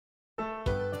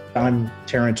I'm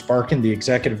Terrence Barkin, the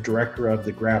Executive Director of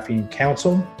the Graphene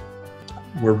Council.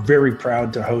 We're very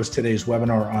proud to host today's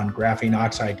webinar on Graphene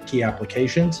Oxide key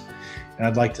applications. And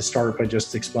I'd like to start by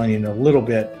just explaining a little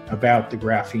bit about the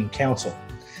Graphene Council.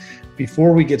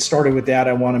 Before we get started with that,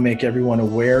 I want to make everyone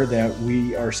aware that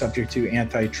we are subject to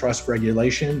antitrust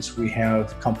regulations. We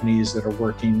have companies that are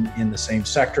working in the same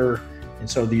sector, and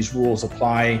so these rules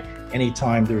apply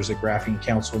anytime there's a Graphene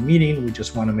Council meeting. We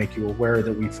just want to make you aware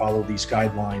that we follow these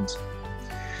guidelines.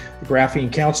 The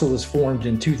Graphene Council was formed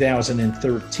in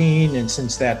 2013, and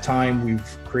since that time,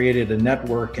 we've created a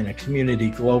network and a community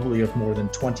globally of more than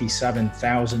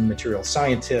 27,000 material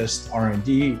scientists,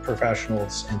 R&D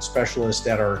professionals, and specialists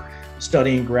that are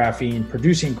studying graphene,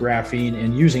 producing graphene,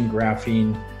 and using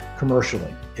graphene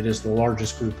commercially. It is the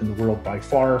largest group in the world by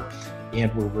far,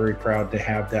 and we're very proud to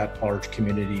have that large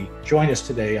community join us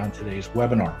today on today's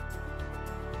webinar.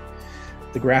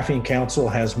 The Graphene Council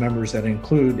has members that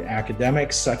include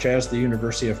academics such as the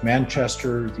University of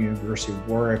Manchester, the University of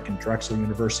Warwick, and Drexel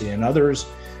University, and others.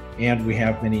 And we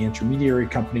have many intermediary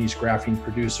companies, graphene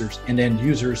producers, and end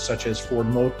users such as Ford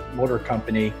Motor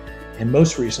Company, and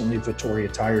most recently, Vittoria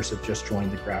Tires have just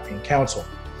joined the Graphene Council.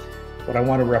 What I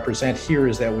want to represent here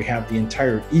is that we have the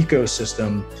entire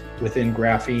ecosystem within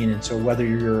graphene, and so whether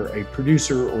you're a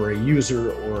producer or a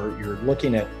user or you're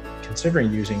looking at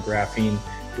considering using graphene,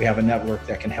 we have a network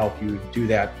that can help you do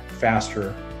that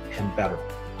faster and better.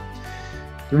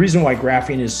 The reason why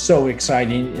graphene is so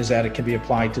exciting is that it can be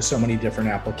applied to so many different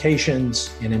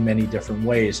applications and in many different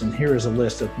ways. And here is a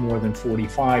list of more than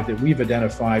 45 that we've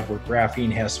identified where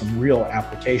graphene has some real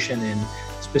application. And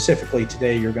specifically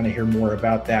today, you're going to hear more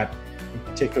about that. In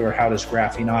particular, how does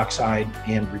graphene oxide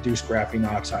and reduced graphene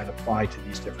oxide apply to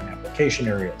these different application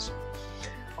areas?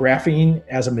 Graphene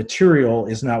as a material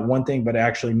is not one thing, but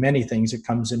actually many things. It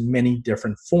comes in many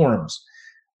different forms.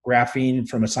 Graphene,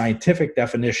 from a scientific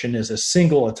definition, is a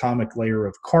single atomic layer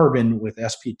of carbon with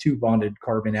sp2 bonded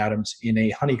carbon atoms in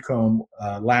a honeycomb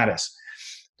lattice.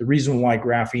 The reason why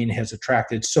graphene has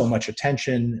attracted so much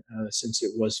attention since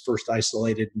it was first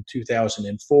isolated in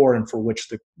 2004 and for which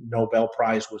the Nobel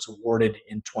Prize was awarded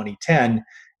in 2010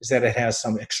 is that it has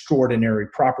some extraordinary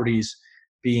properties,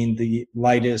 being the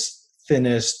lightest,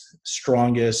 thinnest,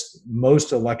 strongest,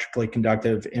 most electrically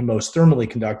conductive, and most thermally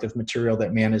conductive material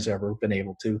that man has ever been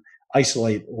able to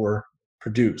isolate or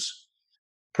produce.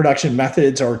 Production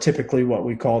methods are typically what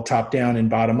we call top-down and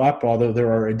bottom-up, although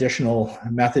there are additional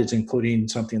methods, including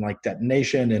something like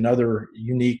detonation and other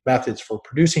unique methods for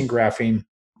producing graphene.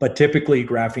 But typically,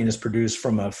 graphene is produced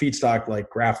from a feedstock like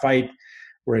graphite,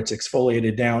 where it's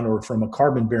exfoliated down, or from a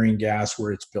carbon-bearing gas,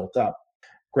 where it's built up.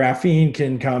 Graphene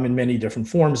can come in many different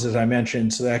forms, as I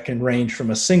mentioned, so that can range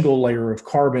from a single layer of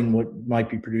carbon, what might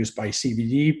be produced by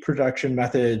CVD production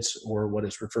methods, or what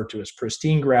is referred to as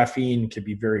pristine graphene. It could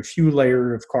be very few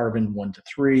layers of carbon, 1 to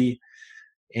 3,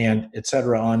 and et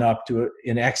cetera, on up to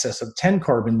in excess of 10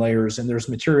 carbon layers. And there's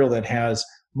material that has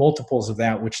multiples of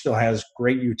that, which still has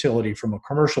great utility from a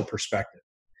commercial perspective.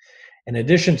 In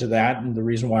addition to that, and the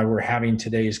reason why we're having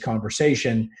today's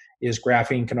conversation is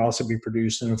graphene can also be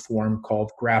produced in a form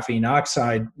called graphene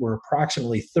oxide, where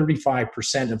approximately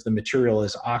 35% of the material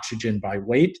is oxygen by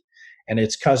weight, and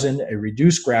its cousin, a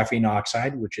reduced graphene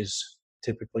oxide, which is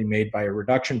typically made by a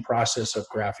reduction process of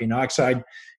graphene oxide,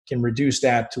 can reduce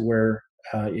that to where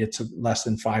it's less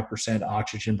than 5%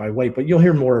 oxygen by weight. But you'll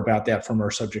hear more about that from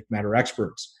our subject matter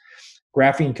experts.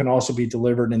 Graphene can also be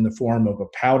delivered in the form of a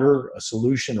powder, a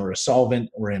solution, or a solvent,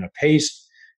 or in a paste.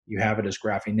 You have it as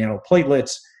graphene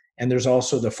nanoplatelets. And there's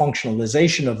also the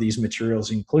functionalization of these materials,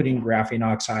 including graphene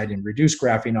oxide and reduced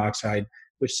graphene oxide,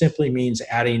 which simply means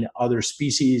adding other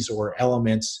species or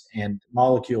elements and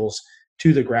molecules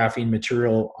to the graphene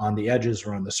material on the edges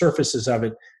or on the surfaces of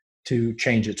it to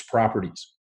change its properties.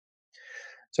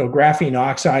 So graphene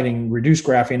oxide and reduced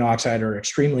graphene oxide are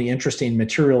extremely interesting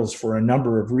materials for a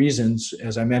number of reasons.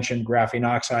 As I mentioned, graphene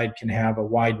oxide can have a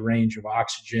wide range of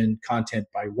oxygen content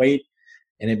by weight,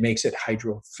 and it makes it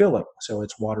hydrophilic, so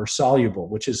it's water soluble,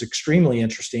 which is extremely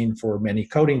interesting for many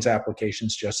coatings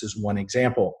applications, just as one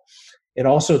example. It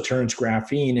also turns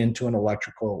graphene into an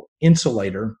electrical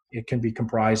insulator. It can be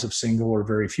comprised of single or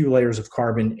very few layers of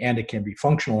carbon, and it can be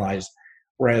functionalized,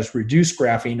 whereas reduced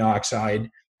graphene oxide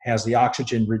has the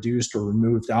oxygen reduced or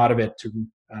removed out of it to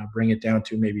bring it down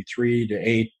to maybe 3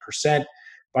 to 8%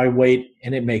 by weight,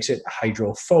 and it makes it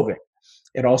hydrophobic.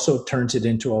 It also turns it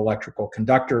into an electrical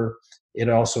conductor. It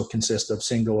also consists of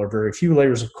single or very few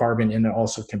layers of carbon, and it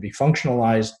also can be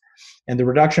functionalized. And the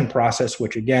reduction process,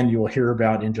 which again you'll hear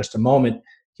about in just a moment,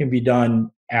 can be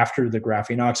done after the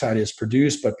graphene oxide is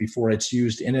produced, but before it's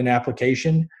used in an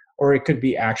application, or it could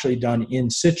be actually done in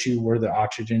situ where the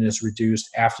oxygen is reduced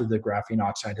after the graphene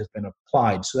oxide has been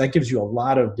applied. So that gives you a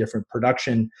lot of different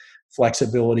production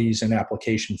flexibilities and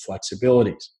application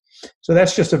flexibilities. So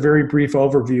that's just a very brief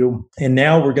overview. And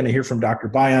now we're going to hear from Dr.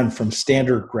 Bayan from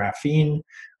Standard Graphene.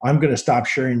 I'm going to stop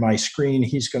sharing my screen.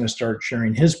 He's going to start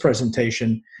sharing his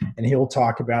presentation, and he'll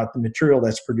talk about the material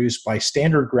that's produced by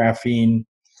Standard Graphene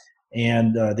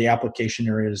and the application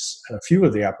areas, a few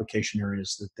of the application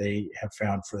areas that they have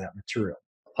found for that material.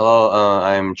 Hello,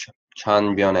 I'm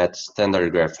Chan Byun at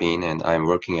Standard Graphene, and I'm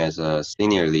working as a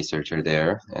senior researcher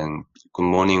there. And good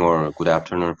morning or good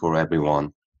afternoon for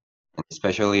everyone. And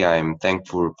especially I'm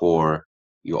thankful for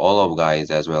you all of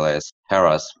guys as well as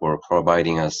Harris for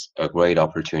providing us a great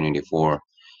opportunity for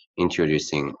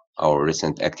introducing our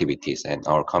recent activities and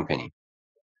our company.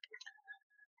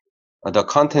 The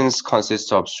contents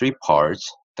consist of three parts: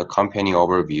 the company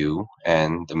overview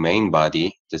and the main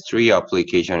body, the three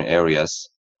application areas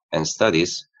and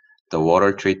studies, the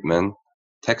water treatment,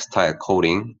 textile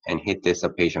coating, and heat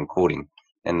dissipation coating.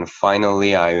 And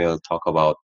finally, I will talk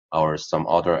about some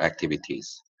other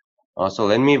activities. So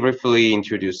let me briefly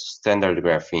introduce Standard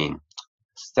Graphene.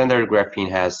 Standard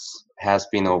Graphene has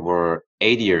been over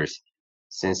 8 years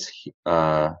since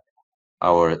our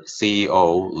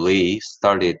CEO, Lee,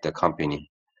 started the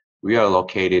company. We are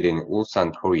located in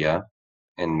Ulsan, Korea,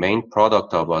 and main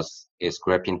product of us is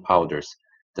graphene powders,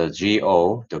 the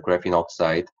GO, the graphene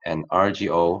oxide, and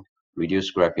RGO,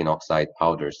 reduced graphene oxide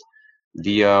powders.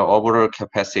 The overall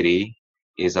capacity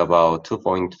is about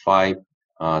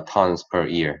 2.5 tons per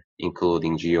year,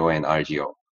 including GO and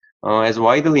RGO. As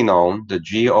widely known, the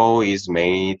GO is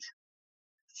made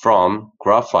from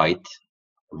graphite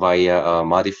via a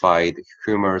modified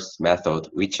humorous method,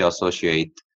 which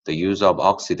associate the use of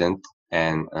oxidant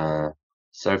and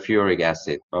sulfuric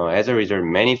acid. As a result,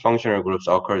 many functional groups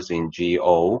occurs in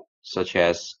GO, such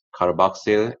as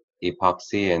carboxyl,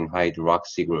 epoxy, and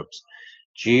hydroxy groups.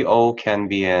 GO can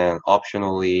be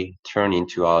optionally turned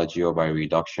into RGO by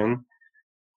reduction,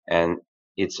 and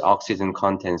its oxygen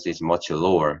content is much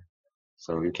lower.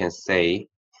 So you can say,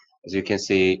 as you can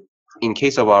see, in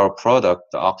case of our product,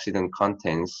 the oxidant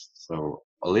contents, so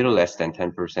a little less than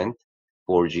 10%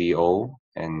 for GO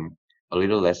and a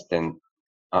little less than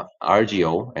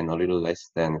RGO and a little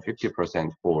less than 50%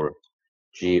 for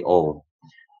GO.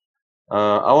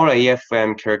 Our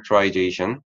AFM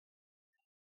characterization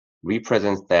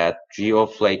represents that GO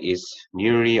flake is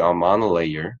nearly a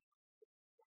monolayer,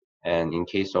 and in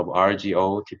case of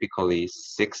RGO, typically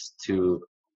 6 to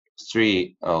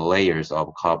 3 layers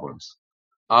of carbons.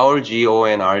 Our GO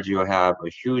and RGO have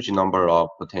a huge number of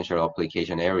potential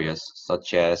application areas,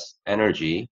 such as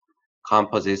energy,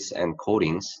 composites and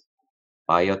coatings,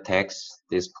 biotech,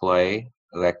 display,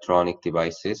 electronic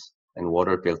devices, and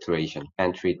water filtration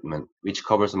and treatment, which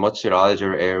covers much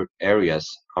larger areas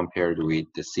compared with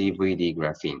the CVD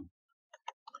graphene.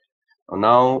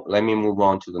 Now, let me move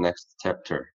on to the next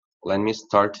chapter. Let me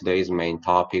start today's main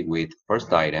topic with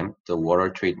first item, the water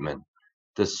treatment.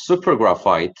 The super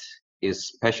graphite is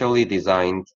specially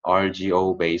designed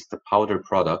RGO-based powder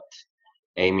product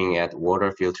aiming at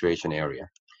water filtration area.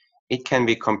 It can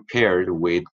be compared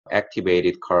with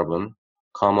activated carbon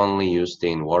commonly used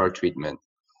in water treatment.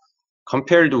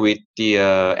 Compared with the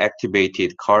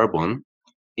activated carbon,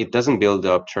 it doesn't build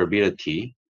up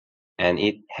turbidity, and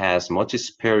it has much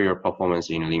superior performance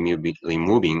in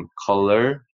removing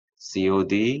color,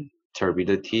 COD,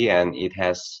 turbidity, and it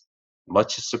has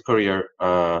much superior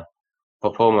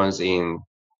performance in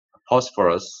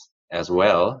phosphorus as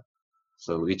well,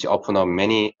 so which open up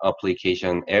many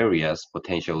application areas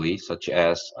potentially, such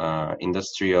as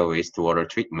industrial wastewater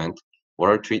treatment,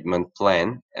 water treatment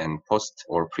plant, and post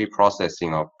or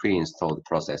pre-processing of pre-installed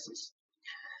processes.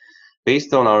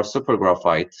 Based on our super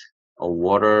graphite, a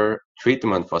water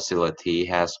treatment facility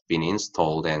has been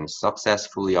installed and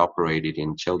successfully operated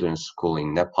in children's school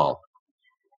in Nepal.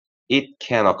 It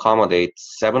can accommodate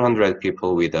 700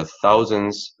 people with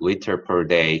 1,000 liter per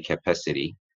day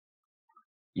capacity.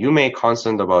 You may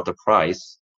concerned about the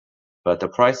price, but the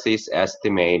price is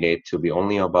estimated to be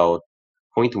only about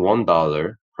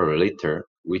 $0.1 per liter,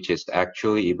 which is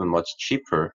actually even much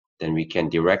cheaper than we can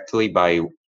directly buy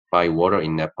water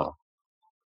in Nepal.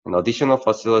 And additional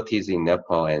facilities in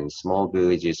Nepal and small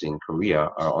villages in Korea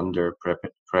are under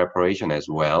preparation as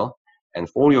well. And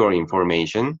for your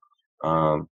information,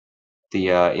 the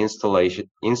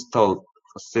installed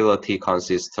facility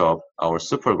consists of our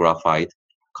super graphite,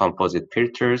 composite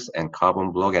filters, and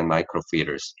carbon block and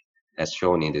microfeeders, as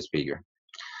shown in this figure.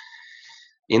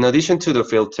 In addition to the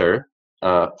filter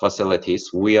facilities,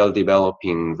 we are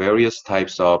developing various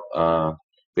types of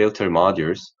filter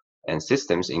modules and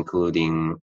systems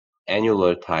including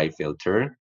annular type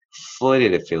filter,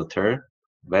 fluidity filter,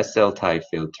 vessel type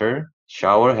filter,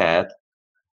 shower head,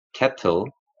 kettle,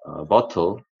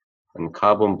 bottle, and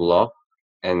carbon block,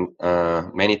 and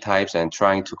many types, and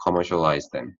trying to commercialize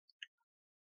them.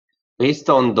 Based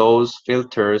on those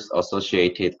filters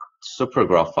associated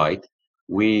supergraphite,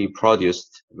 we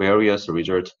produced various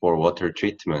results for water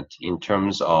treatment in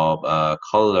terms of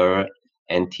color,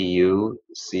 NTU,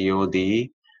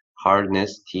 COD,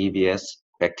 hardness, TDS,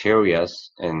 bacteria,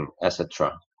 and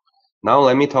etc. Now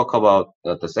let me talk about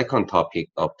the second topic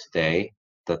of today,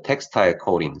 the textile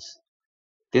coatings.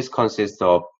 This consists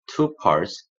of two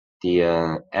parts, the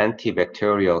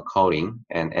antibacterial coating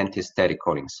and antistatic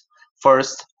coatings.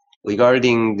 First,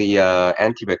 regarding the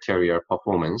antibacterial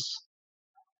performance,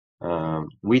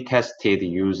 we tested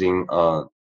using a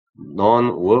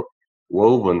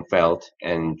non-woven felt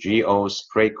and GO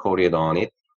spray coated on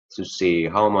it to see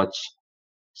how much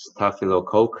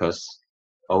Staphylococcus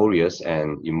aureus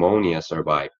and pneumonia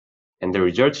survive. And the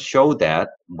results show that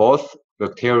both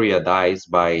bacteria dies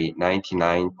by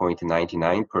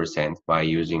 99.99% by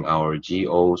using our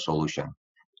GO solution.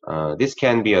 This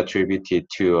can be attributed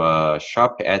to a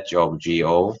sharp edge of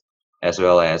GO as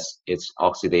well as its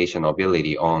oxidation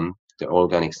ability on the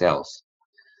organic cells.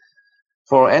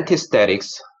 For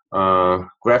antistatics,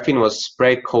 graphene was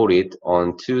spray coated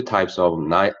on two types of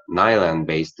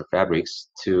nylon-based fabrics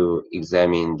to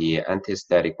examine the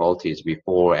antistatic voltage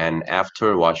before and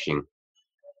after washing.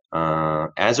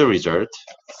 As a result,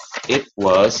 it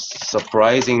was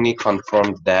surprisingly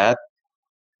confirmed that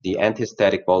the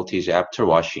antistatic voltage after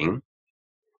washing,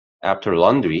 after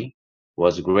laundry,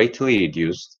 was greatly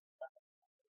reduced.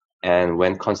 And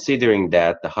when considering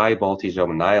that the high voltage of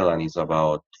nylon is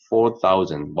about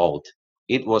 4,000 volt,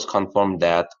 it was confirmed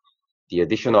that the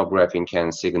addition of graphene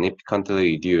can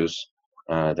significantly reduce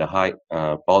the high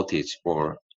voltage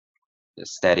for the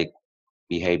static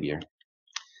behavior.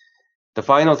 The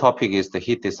final topic is the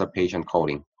heat dissipation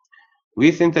coating.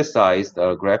 We synthesized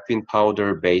a graphene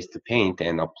powder-based paint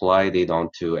and applied it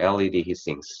onto LED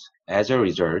heatsinks. As a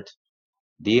result,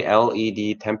 the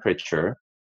LED temperature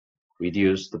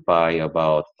reduced by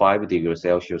about 5 degrees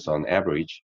Celsius on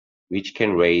average, which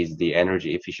can raise the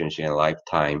energy efficiency and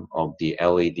lifetime of the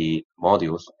LED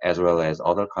modules as well as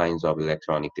other kinds of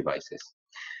electronic devices.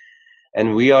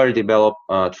 And we are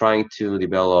trying to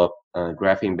develop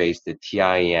graphene-based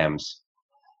TIMs.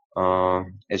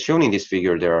 As shown in this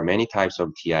figure, there are many types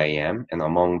of TIM, and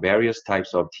among various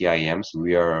types of TIMs,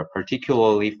 we are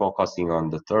particularly focusing on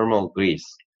the thermal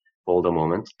grease for the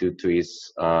moment due to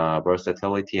its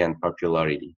versatility and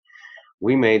popularity.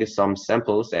 We made some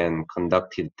samples and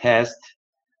conducted tests,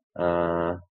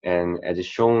 and as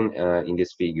shown in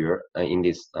this figure, in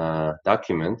this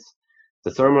document,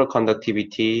 the thermal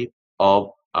conductivity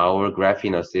of our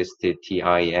graphene-assisted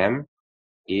TIM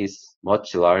is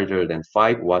much larger than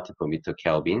 5 watt per meter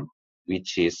Kelvin,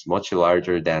 which is much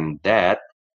larger than that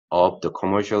of the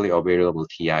commercially available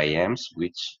TIMs,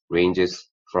 which ranges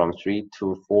from 3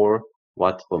 to 4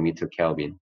 watt per meter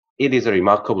Kelvin. It is a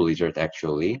remarkable result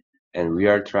actually, and we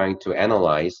are trying to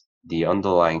analyze the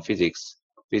underlying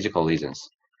physical reasons.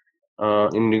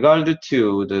 In regard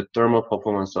to the thermal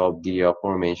performance of the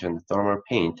aforementioned thermal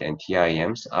paint and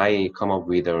TIMs, I come up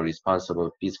with a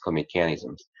responsible physical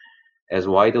mechanisms. As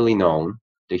widely known,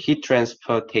 the heat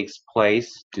transfer takes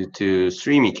place due to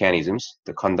three mechanisms: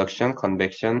 the conduction,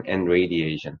 convection, and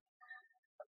radiation.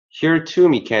 Here are two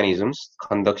mechanisms,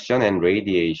 conduction and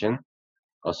radiation,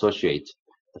 associate.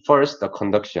 The first, the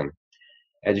conduction.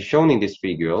 As shown in this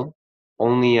figure,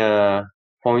 only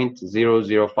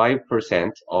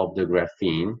 0.005% of the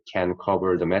graphene can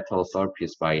cover the metal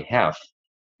surface by half.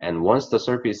 And once the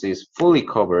surface is fully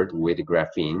covered with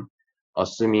graphene,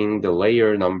 assuming the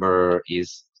layer number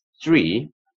is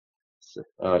 3,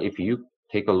 if you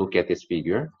take a look at this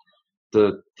figure,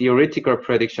 the theoretical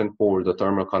prediction for the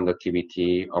thermal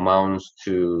conductivity amounts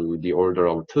to the order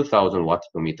of 2000 watt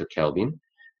per meter Kelvin,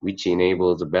 which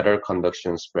enables better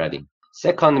conduction spreading.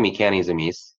 Second mechanism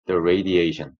is the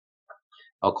radiation.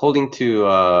 According to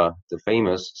the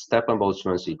famous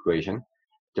Stefan-Boltzmann's equation,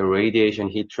 the radiation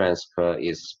heat transfer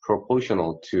is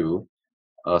proportional to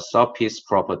a surface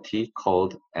property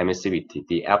called emissivity,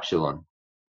 the epsilon.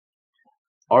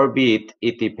 Albeit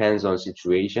it depends on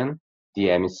situation, the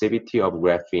emissivity of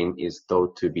graphene is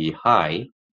thought to be high.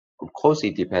 Of course,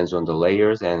 it depends on the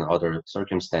layers and other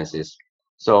circumstances.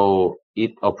 So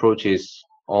it approaches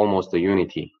almost a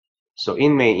unity. So it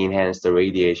may enhance the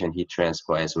radiation heat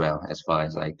transfer as well, as far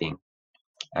as I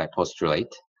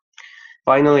postulate.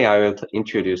 Finally, I will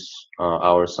introduce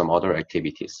some other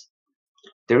activities.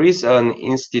 There is an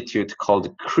institute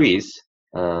called CRIS,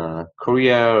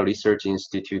 Korea Research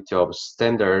Institute of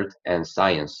Standard and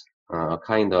Science, a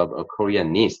kind of a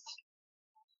Korean NIST.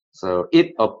 So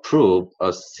it approved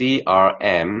a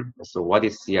CRM. So what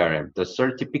is CRM? The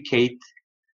Certificate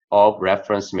of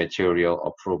Reference Material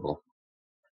Approval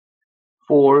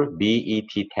for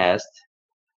BET test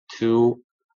to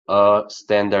a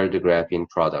standard graphene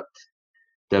product.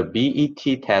 The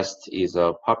BET test is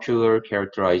a popular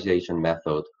characterization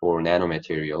method for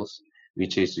nanomaterials,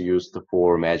 which is used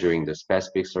for measuring the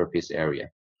specific surface area.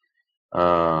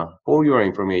 For your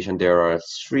information, there are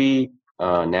three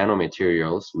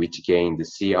nanomaterials which gained the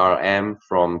CRM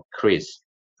from CRIS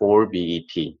for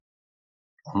BET.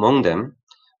 Among them,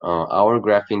 our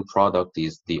graphene product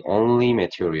is the only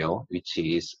material which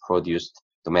is produced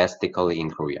domestically in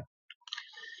Korea.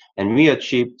 And we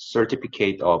achieved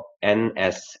certificate of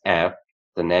NSF,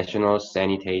 the National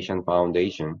Sanitation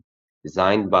Foundation,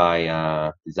 designated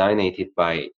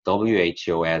by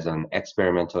WHO as an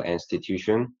experimental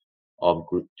institution of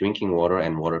drinking water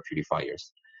and water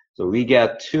purifiers. So we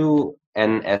get two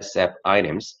NSF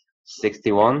items,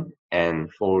 61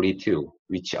 and 42,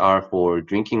 which are for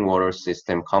drinking water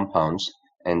system compounds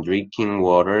and drinking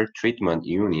water treatment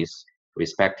units,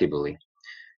 respectively.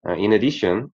 In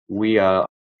addition, we are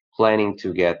planning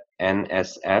to get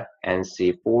NSF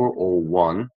NC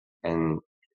 401, and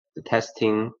the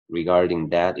testing regarding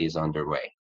that is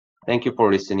underway. Thank you for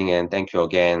listening, and thank you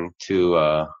again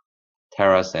to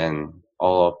Taras and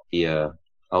all of the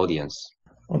audience.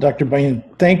 Well, Dr. Bain,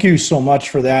 thank you so much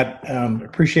for that.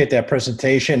 Appreciate that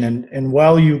presentation. And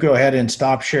while you go ahead and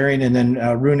stop sharing, and then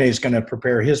Rune is going to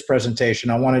prepare his presentation,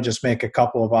 I want to just make a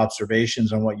couple of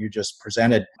observations on what you just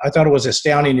presented. I thought it was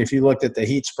astounding. If you looked at the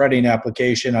heat spreading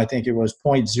application, I think it was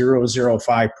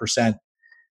 0.005%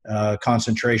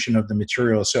 concentration of the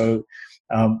material. So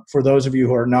for those of you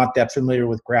who are not that familiar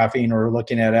with graphene or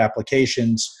looking at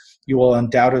applications, you will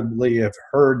undoubtedly have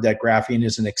heard that graphene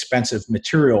is an expensive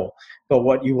material. But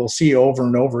what you will see over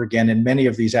and over again in many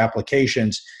of these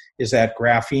applications is that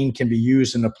graphene can be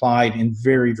used and applied in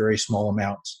very, very small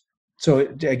amounts. So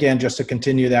again, just to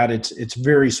continue that, it's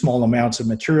very small amounts of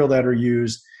material that are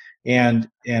used, and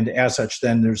as such,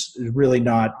 then there's really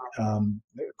not,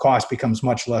 cost becomes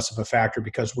much less of a factor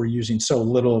because we're using so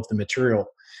little of the material.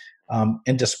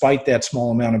 And despite that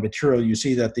small amount of material, you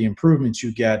see that the improvements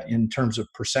you get in terms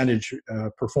of percentage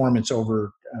performance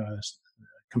over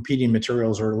competing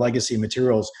materials or legacy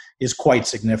materials is quite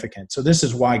significant. So this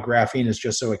is why graphene is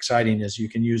just so exciting, is you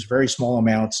can use very small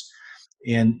amounts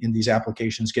in these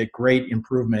applications, get great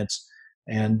improvements,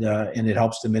 and it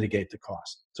helps to mitigate the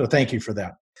cost. So thank you for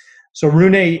that. So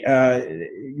Rune,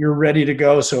 you're ready to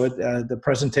go. So the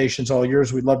presentation's all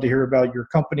yours. We'd love to hear about your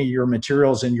company, your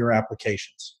materials, and your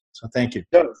applications. So thank you.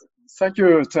 Yes, thank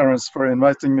you, Terence, for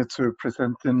inviting me to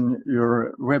present in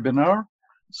your webinar.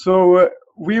 So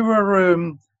we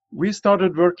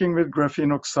started working with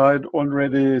graphene oxide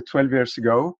already 12 years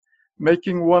ago,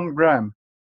 making 1 gram.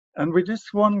 And with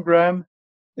this 1 gram,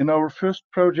 in our first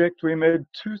project, we made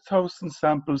 2,000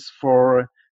 samples for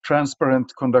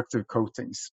transparent conductive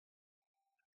coatings.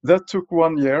 That took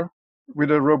 1 year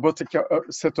with a robotic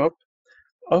setup.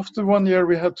 After 1 year,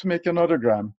 we had to make another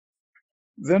gram.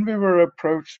 Then we were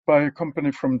approached by a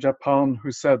company from Japan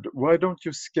who said, why don't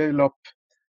you scale up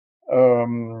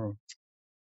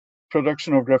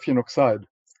production of graphene oxide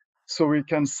so we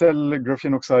can sell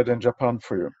graphene oxide in Japan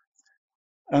for you?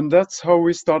 And that's how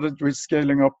we started with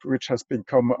scaling up, which has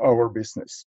become our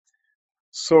business.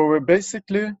 So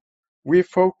basically, we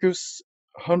focus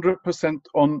 100%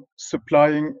 on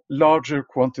supplying larger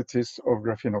quantities of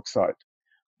graphene oxide.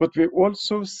 But we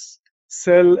also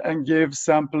sell and give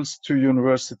samples to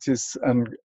universities and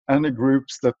any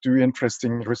groups that do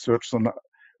interesting research on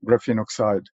graphene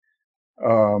oxide,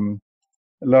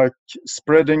 like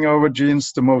spreading our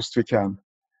genes the most we can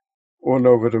all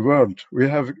over the world. We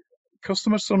have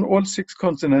customers on all 6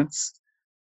 continents,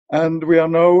 and we are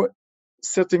now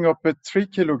setting up a 3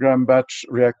 kilogram batch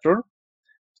reactor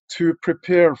to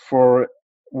prepare for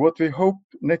what we hope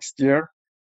next year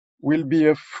will be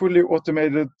a fully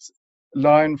automated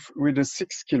line with a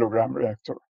 6 kilogram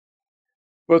reactor.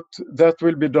 But that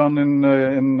will be done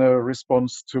in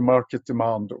response to market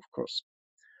demand, of course.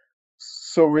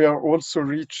 So we are also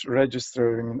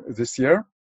registering this year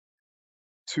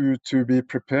to be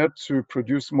prepared to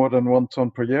produce more than 1 ton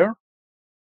per year.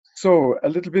 So a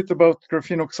little bit about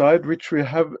graphene oxide, which we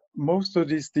have, most of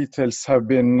these details have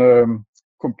been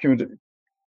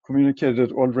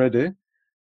communicated already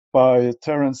by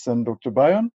Terence and Dr.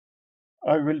 Bayan.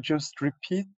 I will just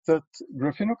repeat that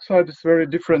graphene oxide is very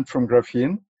different from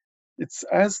graphene. It's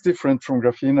as different from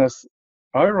graphene as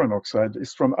iron oxide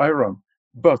is from iron,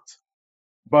 but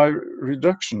by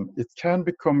reduction, it can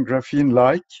become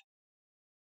graphene-like,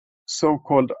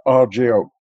 so-called RGO,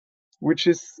 which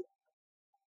is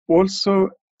also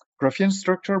graphene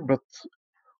structure, but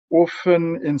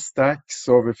often in stacks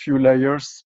of a few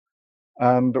layers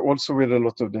and also with a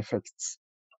lot of defects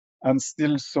and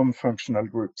still some functional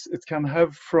groups. It can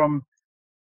have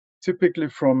typically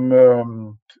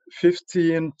from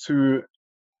 15 to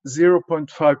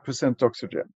 0.5%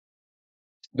 oxygen,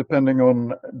 depending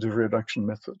on the reduction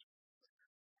method.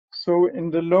 So in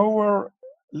the lower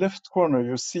left corner,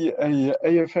 you see a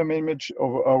AFM image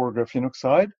of our graphene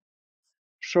oxide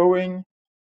showing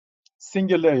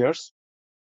single layers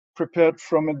prepared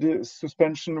from a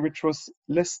suspension which was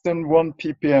less than 1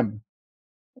 ppm,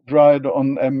 dried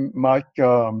on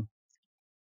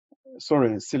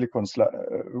a silicon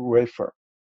wafer.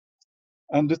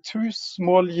 And the two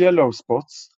small yellow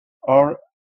spots are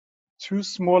two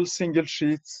small single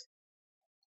sheets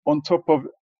on top of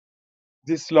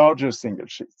these larger single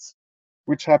sheets,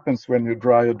 which happens when you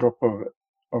dry a drop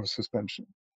of suspension.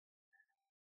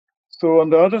 So on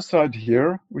the other side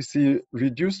here, we see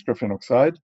reduced graphene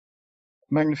oxide,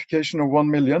 magnification of 1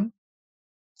 million,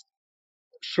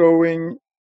 showing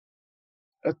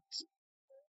a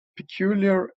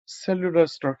peculiar cellular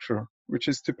structure, which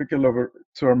is typical of a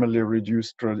thermally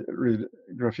reduced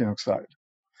graphene oxide,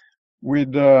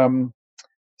 with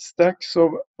stacks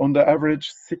of, on the average,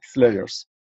 6 layers.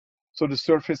 So the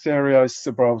surface area is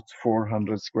about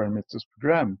 400 square meters per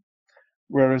gram,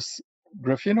 whereas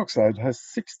graphene oxide has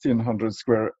 1600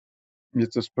 square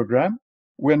meters per gram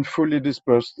when fully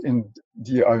dispersed in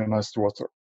deionized water.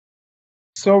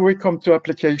 So we come to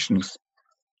applications.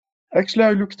 Actually,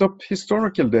 I looked up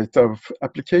historical data of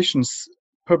applications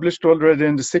published already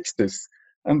in the 60s,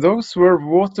 and those were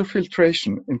water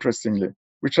filtration, interestingly,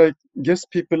 which I guess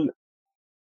people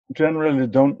generally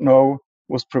don't know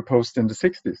was proposed in the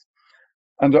 60s.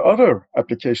 And the other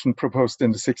application proposed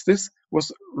in the 60s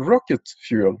was rocket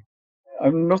fuel.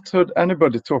 I've not heard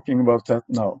anybody talking about that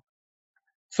now.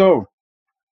 So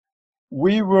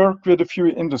we work with a few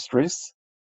industries,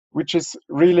 which is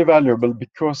really valuable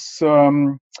because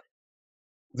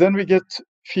then we get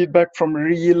feedback from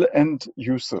real end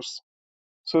users.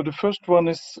 So the first one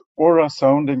is Aura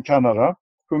Sound in Canada,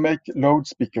 who make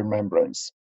loudspeaker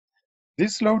membranes.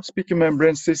 These loudspeaker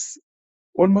membranes is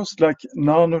almost like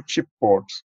nano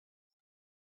chipboards.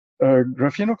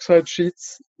 Graphene oxide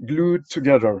sheets glued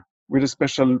together with a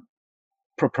special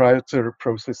proprietary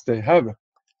process they have.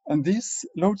 And these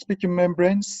loudspeaker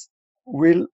membranes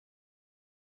will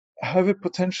have a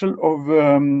potential of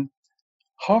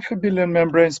 500 million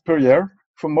membranes per year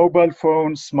for mobile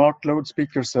phones, smart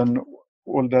loudspeakers, and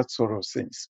all that sort of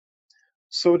things.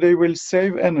 So they will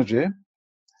save energy,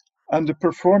 and the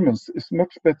performance is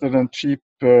much better than cheap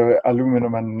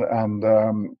aluminum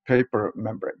and paper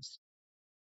membranes.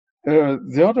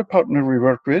 The other partner we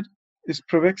work with is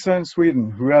Provexa in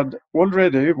Sweden, who had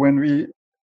already, when we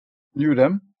knew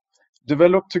them,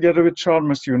 developed together with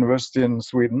Chalmers University in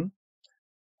Sweden,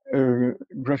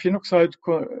 graphene oxide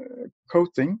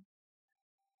coating,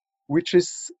 which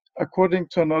is, according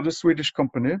to another Swedish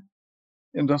company,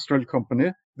 industrial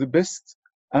company, the best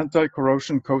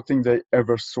anti-corrosion coating they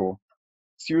ever saw.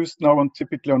 It's used now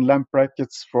typically on lamp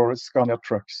brackets for Scania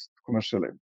trucks commercially.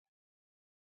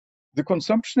 The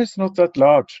consumption is not that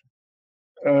large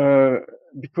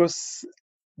because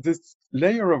this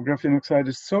layer of graphene oxide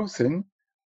is so thin,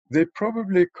 they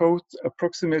probably coat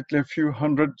approximately a few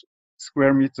hundred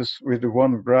square meters with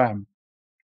 1 gram.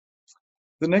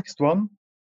 The next one,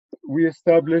 we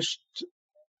established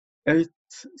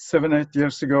 7, 8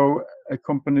 years ago a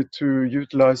company to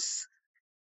utilize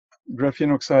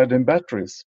graphene oxide in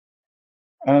batteries.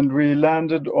 And we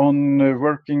landed on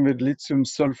working with lithium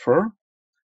sulfur,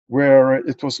 where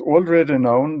it was already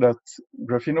known that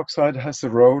graphene oxide has a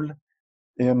role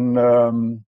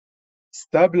in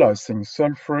stabilizing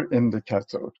sulfur in the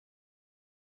cathode.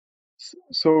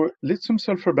 So lithium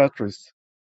sulfur batteries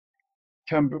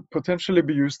can potentially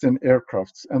be used in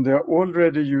aircrafts, and they are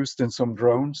already used in some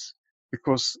drones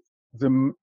because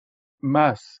the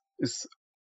mass is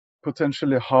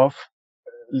potentially half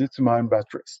lithium-ion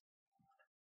batteries.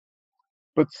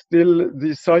 But still,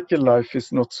 the cycle life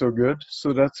is not so good,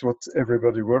 so that's what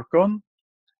everybody work on.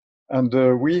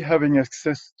 And we having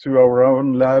access to our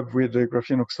own lab with the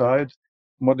graphene oxide,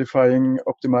 modifying,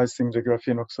 optimizing the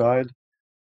graphene oxide,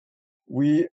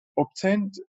 we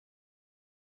obtained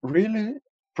really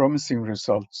promising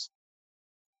results.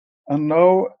 And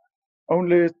now,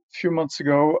 only a few months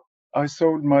ago, I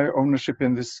sold my ownership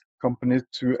in this company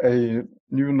to a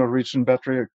new Norwegian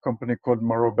battery company called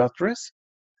Morrow Batteries.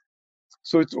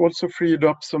 So it also freed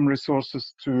up some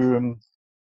resources to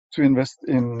invest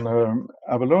in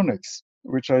Avalonics,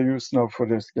 which I use now for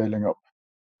the scaling up.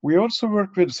 We also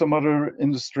work with some other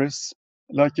industries,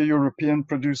 like a European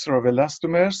producer of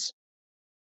elastomers.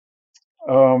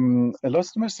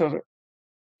 Elastomers are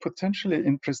potentially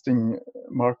interesting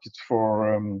market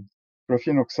for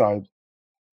graphene oxide.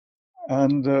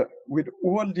 And with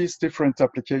all these different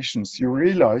applications, you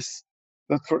realize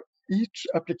that for each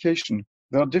application,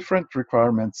 there are different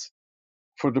requirements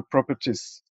for the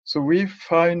properties. So we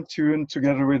fine-tune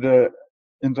together with the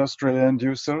industrial end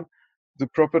user the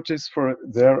properties for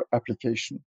their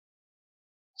application.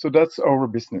 So that's our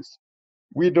business.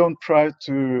 We don't try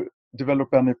to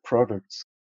develop any products.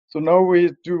 So now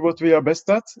we do what we are best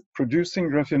at, producing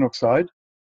graphene oxide,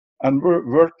 and we're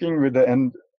working with the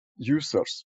end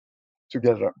users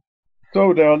together.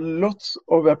 So there are lots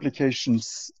of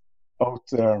applications out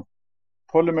there.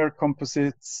 Polymer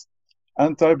composites,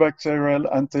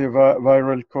 antibacterial,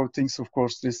 antiviral coatings, of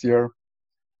course, this year.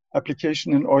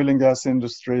 Application in oil and gas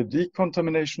industry,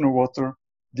 decontamination of water,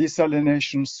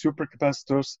 desalination,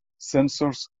 supercapacitors,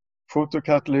 sensors,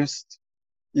 photocatalyst,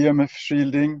 EMF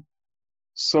shielding,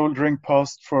 soldering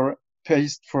paste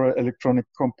for electronic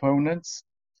components,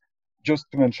 just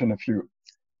to mention a few.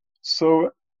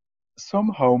 So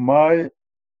somehow my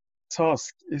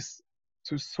task is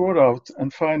to sort out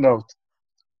and find out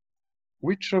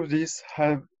which of these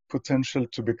have potential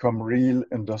to become real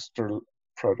industrial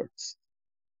products,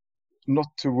 not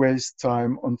to waste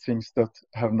time on things that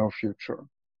have no future.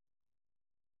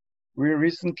 We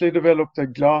recently developed a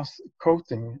glass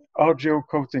coating, RGO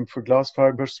coating for glass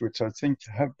fibers, which I think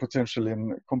have potential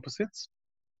in composites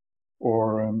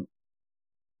or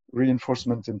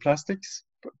reinforcement in plastics,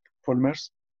 polymers.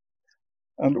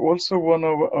 And also one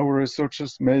of our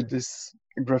researchers made this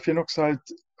graphene oxide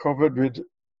covered with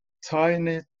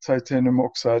tiny titanium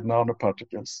oxide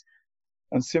nanoparticles.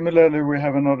 And similarly, we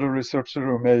have another researcher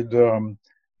who made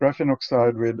graphene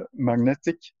oxide with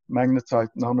magnetite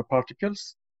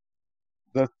nanoparticles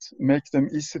that make them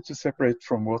easy to separate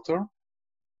from water.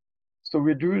 So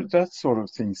we do that sort of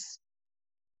things,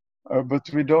 but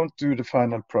we don't do the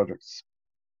final products.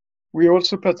 We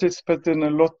also participate in a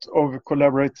lot of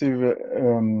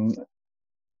collaborative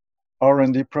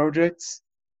R&D projects,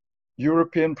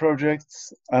 European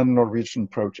projects, and Norwegian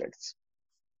projects.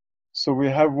 So we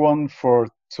have one for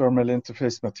thermal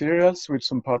interface materials with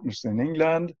some partners in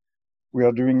England. We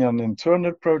are doing an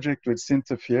internal project with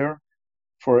Sintefir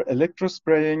for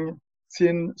electrospraying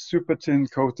thin, super thin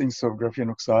coatings of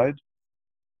graphene oxide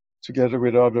together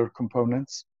with other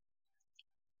components.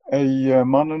 A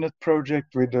mononet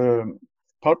project with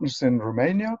partners in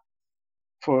Romania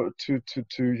to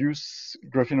use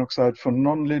graphene oxide for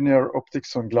nonlinear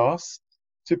optics on glass,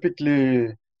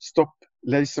 typically stop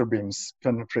laser beams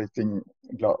penetrating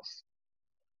glass.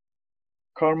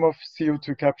 Karmov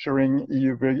CO2 capturing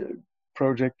EU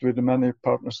project with many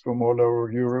partners from all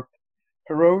over Europe.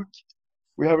 Heroic,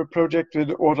 we have a project with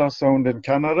Audasound in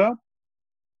Canada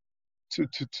to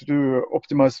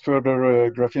optimize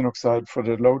further graphene oxide for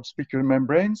the loudspeaker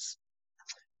membranes.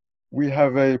 We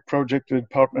have a project with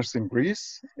partners in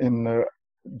Greece in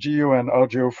GEO and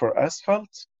RGO for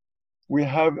asphalt. We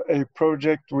have a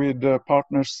project with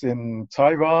partners in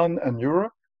Taiwan and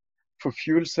Europe for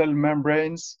fuel cell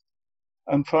membranes.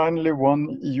 And finally,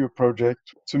 one EU project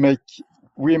to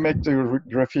we make the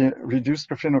reduced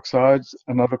graphene oxides,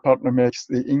 another partner makes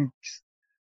the inks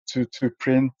to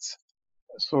print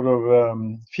sort of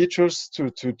features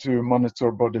to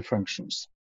monitor body functions.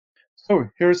 So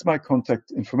here's my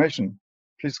contact information.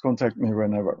 Please contact me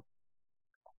whenever.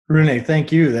 Rune,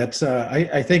 thank you. That's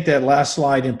I think that last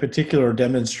slide in particular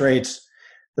demonstrates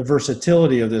the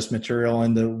versatility of this material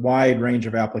and the wide range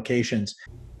of applications.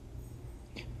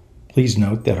 Please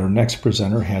note that our next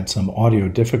presenter had some audio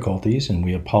difficulties, and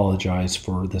we apologize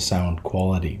for the sound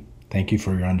quality. Thank you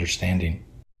for your understanding.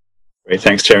 Great,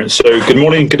 thanks, Terence. So good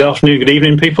morning, good afternoon, good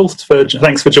evening, people.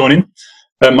 Thanks for joining.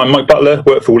 I'm Mike Butler,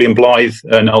 work for William Blythe,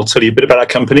 and I'll tell you a bit about our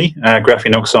company,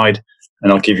 Graphene Oxide,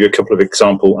 and I'll give you a couple of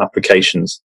example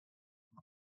applications.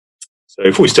 So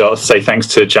before we start, I'll say thanks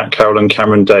to Jack Carroll and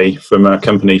Cameron Day from our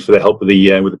company for their help with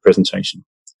the presentation.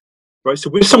 Right,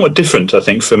 so we're somewhat different, I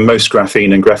think, from most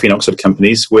graphene and graphene oxide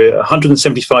companies. We're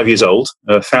 175 years old,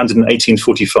 founded in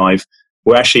 1845.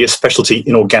 We're actually a specialty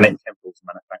inorganic chemicals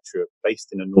manufacturer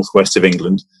based in the northwest of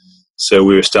England. So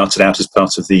we were started out as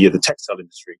part of the textile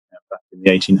industry back in the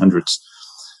 1800s.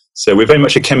 So we're very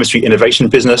much a chemistry innovation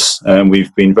business.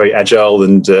 We've been very agile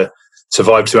and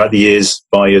survived throughout the years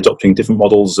by adopting different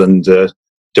models and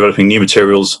developing new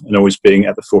materials and always being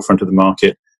at the forefront of the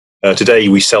market. Today,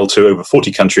 we sell to over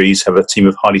 40 countries, have a team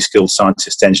of highly skilled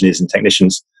scientists, engineers, and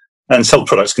technicians, and sell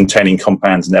products containing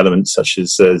compounds and elements such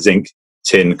as zinc,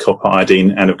 tin, copper,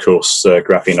 iodine, and of course,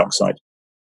 graphene oxide.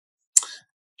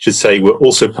 Should say we're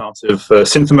also part of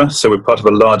Synthema, so we're part of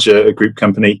a larger group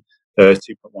company,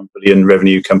 2.1 billion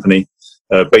revenue company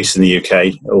based in the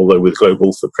UK, although with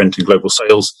global footprint and global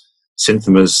sales.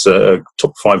 Synthema's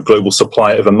top 5 global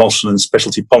supplier of emulsion and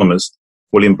specialty polymers.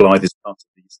 William Blythe is part of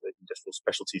the industrial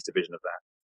specialties division of that.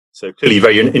 So clearly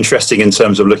very interesting in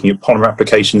terms of looking at polymer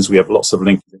applications. We have lots of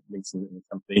links in the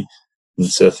company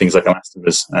into things like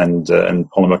elastomers and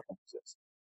polymer composites.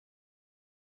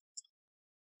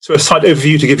 So a site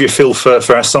overview to give you a feel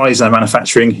for our size and our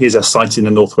manufacturing. Here's our site in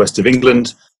the northwest of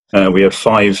England. We have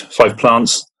five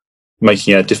plants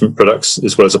making our different products,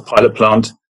 as well as a pilot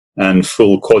plant and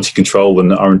full quality control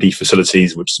and R&D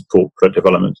facilities which support product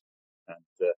development and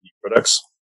new products.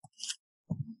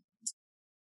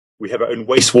 We have our own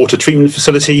wastewater treatment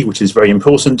facility, which is very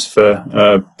important for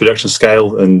production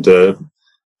scale and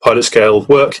pilot scale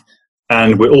work.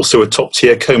 And we're also a top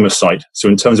tier COMA site. So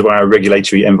in terms of our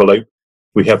regulatory envelope,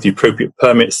 we have the appropriate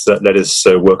permits that let us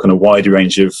work on a wide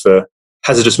range of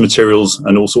hazardous materials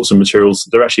and all sorts of materials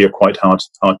that actually are quite hard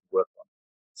to work on.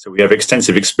 So we have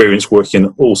extensive experience working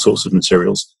on all sorts of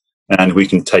materials, and we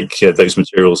can take those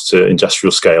materials to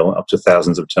industrial scale up to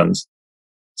thousands of tons.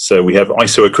 So we have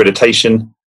ISO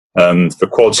accreditation for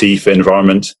quality, for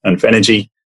environment, and for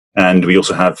energy. And we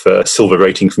also have a silver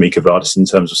rating from EcoVadis in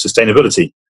terms of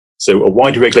sustainability. So a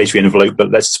wide regulatory envelope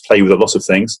that lets us play with a lot of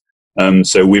things.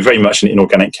 So we're very much an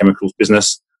inorganic chemicals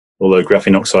business, although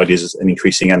graphene oxide is an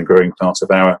increasing and growing part of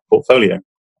our portfolio.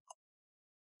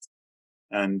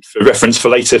 And for reference for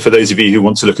later, for those of you who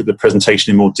want to look at the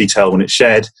presentation in more detail when it's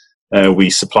shared, we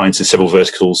supply into several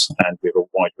verticals and we have a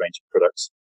wide range of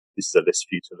products. This is a list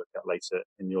for you to look at later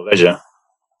in your leisure.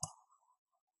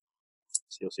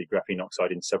 So you'll see graphene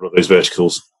oxide in several of those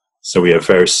verticals. So we have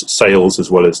various sales as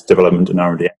well as development and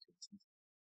R&D activities.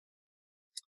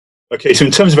 Okay, so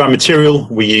in terms of our material,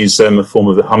 we use a form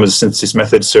of the Hammer's synthesis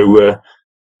method. So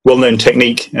well-known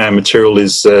technique. Our material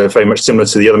is very much similar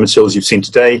to the other materials you've seen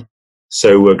today.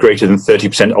 So greater than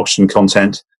 30% oxygen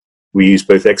content. We use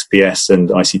both XPS and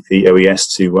ICP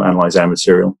OES to analyze our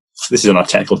material. This is on our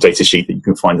technical data sheet that you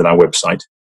can find on our website,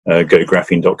 go to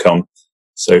graphene.com.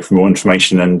 So for more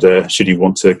information and should you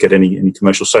want to get any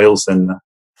commercial sales, then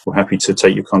we're happy to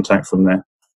take your contact from there.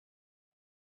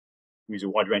 We use a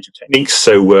wide range of techniques.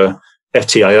 So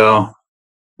FTIR,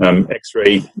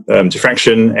 X-ray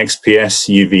diffraction, XPS,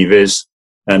 UV vis,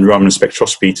 and Raman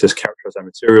spectroscopy to characterize our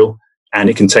material. And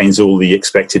it contains all the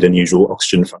expected and usual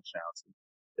oxygen functionality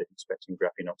that you expect in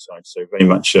graphene oxide. So very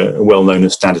much a well-known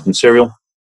and standard material.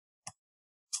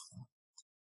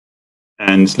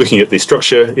 And looking at the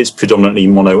structure, it's predominantly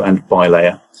mono and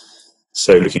bilayer.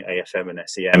 So looking at AFM and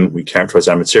SEM, we characterize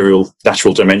our material.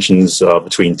 Lateral dimensions are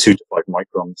between 2 to 5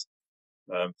 microns.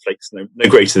 Flakes no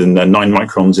greater than 9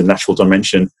 microns in lateral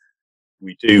dimension.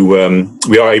 We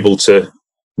are able to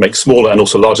make smaller and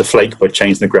also larger flake by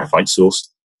changing the graphite source.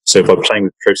 So by playing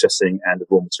with processing and the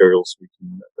raw materials, we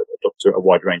can adopt a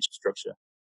wide range of structure.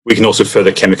 We can also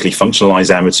further chemically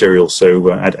functionalize our material,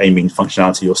 so add amine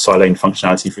functionality or silane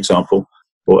functionality, for example,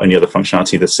 or any other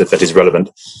functionality that is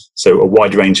relevant. So a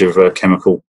wide range of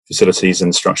chemical facilities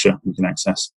and structure we can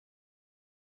access.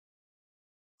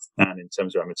 And in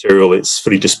terms of our material, it's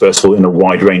fully dispersible in a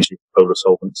wide range of polar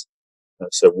solvents.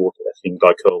 So water, ethylene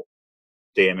glycol,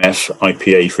 DMF,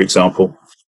 IPA, for example.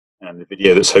 And the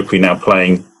video that's hopefully now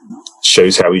playing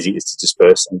shows how easy it is to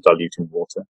disperse and dilute in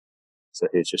water. So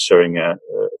here's just showing a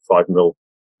 5 ml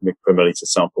per milliliter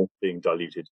sample being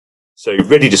diluted. So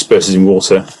ready disperses in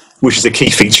water, which is a key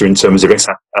feature in terms of its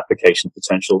application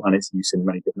potential and its use in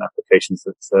many different applications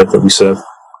that we serve.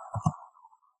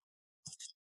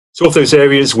 So of those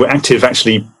areas, we're active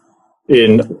actually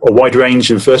in a wide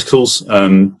range of verticals.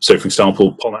 So for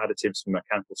example, polymer additives for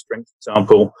mechanical strength, for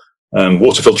example,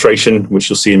 water filtration, which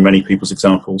you'll see in many people's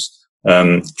examples,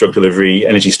 drug delivery,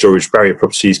 energy storage, barrier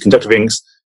properties, conductive inks,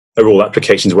 are all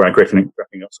applications where our graphene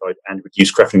oxide and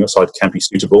reduced graphene oxide can be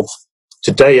suitable.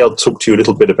 Today, I'll talk to you a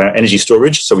little bit about energy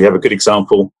storage. So we have a good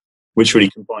example which really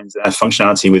combines our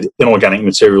functionality with inorganic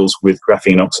materials with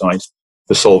graphene oxide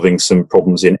for solving some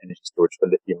problems in energy storage for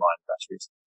lithium-ion batteries.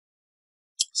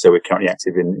 So we're currently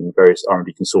active in various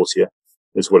R&D consortia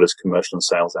as well as commercial and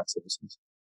sales activities.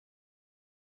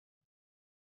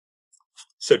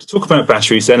 So to talk about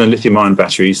batteries then and lithium-ion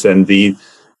batteries, then the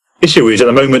issue is at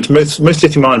the moment most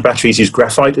lithium-ion batteries use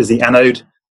graphite as the anode,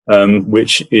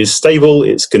 which is stable,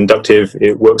 it's conductive,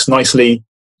 it works nicely,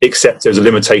 except there's a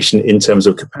limitation in terms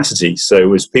of capacity.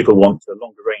 So as people want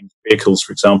longer range vehicles,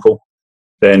 for example,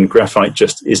 then graphite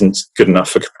just isn't good enough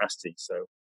for capacity. So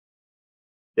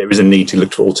there is a need to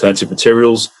look for alternative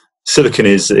materials. Silicon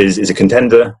is a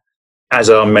contender, as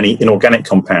are many inorganic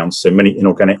compounds. So many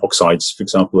inorganic oxides, for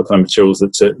example, the kind of materials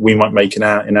that we might make in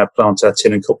our plant, our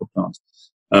tin and copper plant.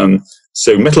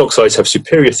 So metal oxides have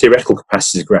superior theoretical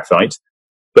capacity to graphite,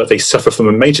 but they suffer from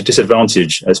a major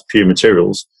disadvantage as pure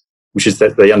materials, which is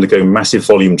that they undergo massive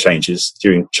volume changes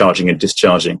during charging and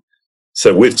discharging.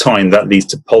 So with time, that leads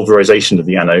to pulverization of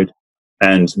the anode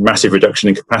and massive reduction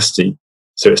in capacity.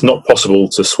 So it's not possible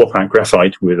to swap out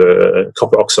graphite with a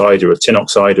copper oxide or a tin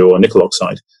oxide or a nickel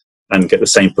oxide and get the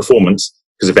same performance,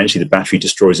 because eventually the battery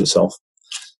destroys itself.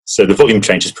 So the volume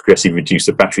changes progressively reduce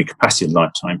the battery capacity in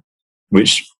lifetime,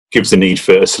 which gives the need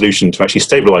for a solution to actually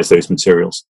stabilize those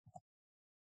materials.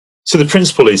 So the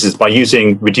principle is by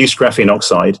using reduced graphene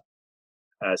oxide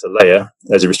as a layer,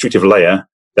 as a restrictive layer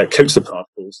that coats the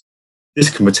particles,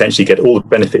 this can potentially get all the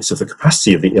benefits of the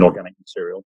capacity of the inorganic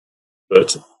material,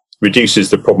 but reduces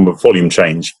the problem of volume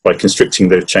change by constricting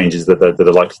those changes that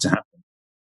are likely to happen.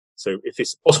 So if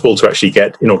it's possible to actually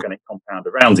get inorganic compound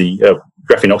around the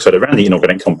graphene oxide around the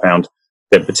inorganic compound,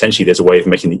 then potentially there's a way of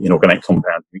making the inorganic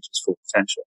compound reach its full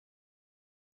potential.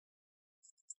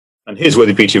 And here's where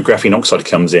the beauty of graphene oxide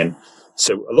comes in.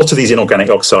 So a lot of these inorganic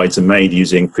oxides are made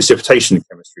using precipitation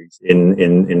chemistries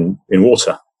in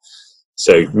water.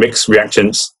 So mix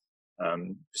reactants,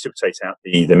 precipitate out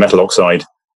the metal oxide,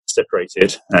 separate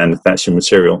it, and that's your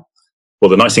material. Well,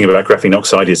 the nice thing about graphene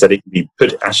oxide is that it can be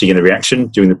put actually in a reaction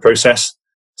during the process.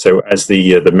 So as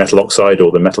the metal oxide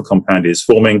or the metal compound is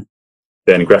forming,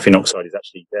 then graphene oxide is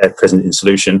actually there, present in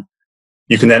solution.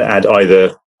 You can then add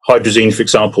either hydrazine, for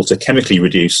example, to chemically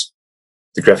reduce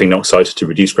the graphene oxide to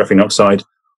reduce graphene oxide,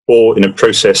 or in a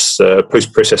process,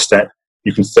 post-process step,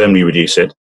 you can thermally reduce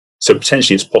it. So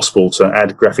potentially it's possible to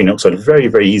add graphene oxide very,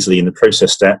 very easily in the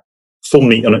process step, form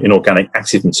the inorganic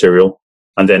active material,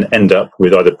 and then end up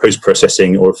with either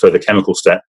post-processing or a further chemical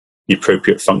step, the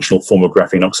appropriate functional form of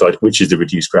graphene oxide, which is the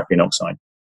reduced graphene oxide.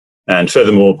 And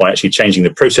furthermore, by actually changing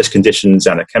the process conditions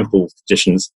and the chemical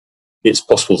conditions, it's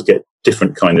possible to get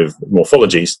different kind of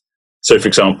morphologies. So, for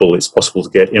example, it's possible to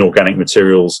get inorganic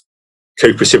materials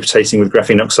co-precipitating with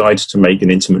graphene oxide to make an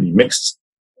intimately mixed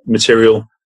material.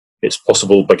 It's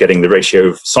possible, by getting the ratio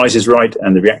of sizes right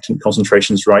and the reactant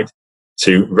concentrations right,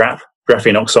 to wrap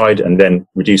graphene oxide and then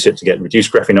reduce it to get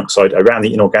reduced graphene oxide around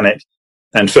the inorganic.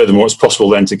 And furthermore, it's possible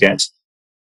then to get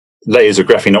layers of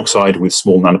graphene oxide with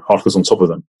small nanoparticles on top of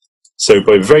them. So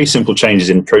by very simple changes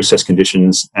in process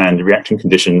conditions and reactant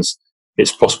conditions,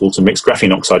 it's possible to mix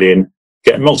graphene oxide in,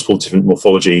 get multiple different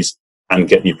morphologies, and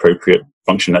get the appropriate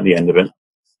function at the end of it.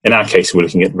 In our case, we're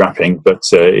looking at wrapping, but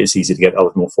it's easy to get other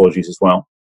morphologies as well.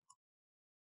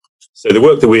 So the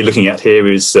work that we're looking at here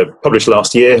is published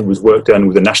last year. It was work done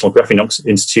with the National Graphene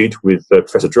Institute with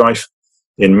Professor Dreif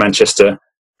in Manchester,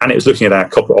 and it was looking at our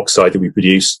copper oxide that we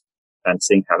produce and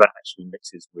seeing how that actually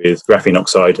mixes with graphene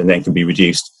oxide and then can be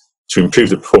reduced to improve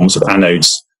the performance of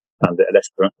anodes and the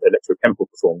electrochemical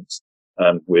performance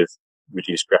with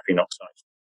reduced graphene oxide.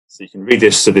 So you can read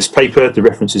this paper. The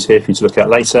reference is here for you to look at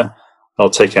later. I'll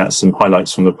take out some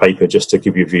highlights from the paper just to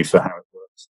give you a view for how it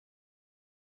works.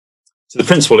 So the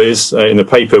principle is, in the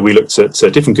paper, we looked at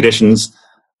different conditions.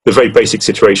 The very basic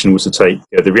situation was to take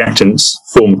the reactants,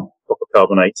 form copper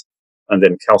carbonate, and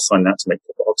then calcine that to make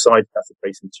copper oxide. That's the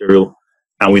base material.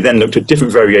 And we then looked at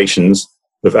different variations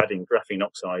of adding graphene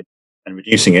oxide and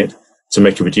reducing it to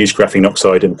make a reduced graphene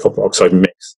oxide and copper oxide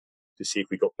mix to see if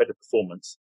we got better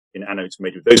performance in anodes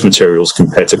made with those materials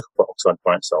compared to copper oxide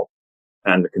by itself.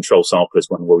 And the control sample is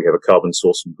one where we have a carbon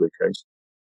source from glucose.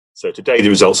 So today the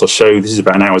results I'll show, this is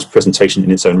about an hour's presentation in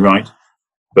its own right,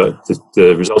 but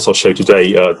the results I'll show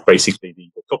today are basically the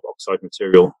copper oxide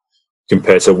material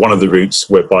compared to one of the routes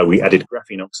whereby we added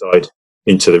graphene oxide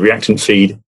into the reactant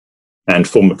feed and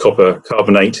formed a copper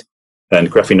carbonate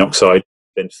and graphene oxide,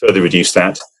 then further reduce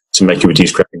that to make a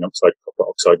reduced graphene oxide copper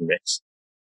oxide mix.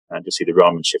 And you'll see the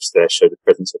Raman shifts there show the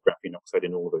presence of graphene oxide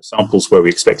in all of those samples where we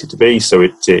expect it to be. So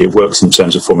it works in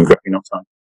terms of forming graphene oxide.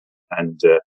 And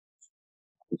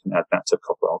we can add that to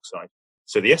copper oxide.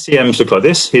 So the SEMs look like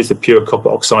this. Here's the pure copper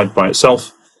oxide by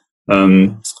itself.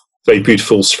 Very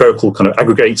beautiful spherical kind of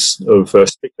aggregates of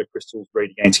spicular crystals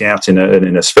radiating out in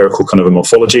a spherical kind of a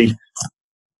morphology.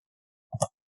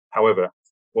 However,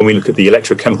 when we look at the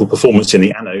electrochemical performance in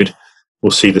the anode,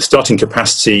 we'll see the starting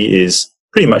capacity is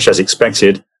pretty much as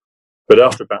expected. But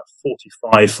after about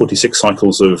 46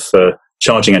 cycles of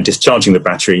charging and discharging the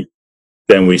battery,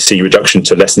 then we see reduction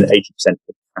to less than 80% of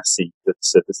the capacity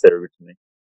that's there originally.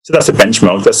 So that's a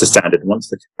benchmark, that's the standard. Once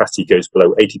the capacity goes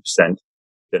below 80%,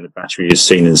 then the battery is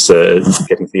seen as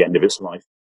getting to the end of its life.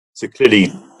 So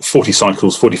clearly 40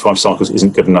 cycles, 45 cycles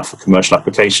isn't good enough for commercial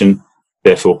application.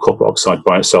 Therefore, copper oxide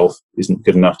by itself isn't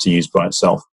good enough to use by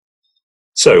itself.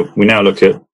 So we now look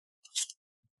at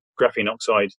graphene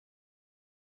oxide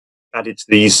added to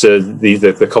these,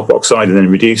 the copper oxide and then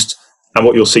reduced. And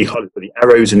what you'll see highlighted by the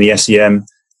arrows in the SEM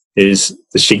is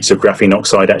the sheets of graphene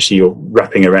oxide actually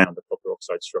wrapping around the copper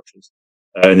oxide structures.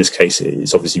 In this case,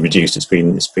 it's obviously reduced. It's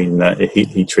been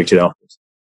heat treated afterwards.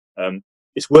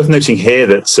 It's worth noting here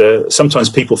that sometimes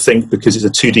people think because it's a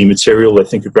 2D material, they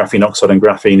think of graphene oxide and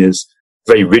graphene as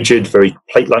very rigid, very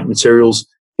plate-like materials.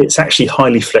 It's actually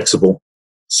highly flexible.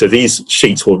 So these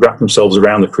sheets will wrap themselves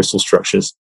around the crystal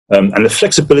structures. And the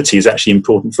flexibility is actually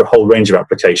important for a whole range of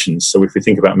applications. So if we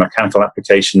think about mechanical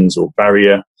applications or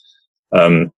barrier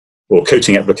or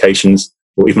coating applications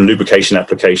or even lubrication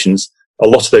applications, a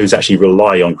lot of those actually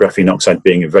rely on graphene oxide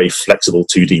being a very flexible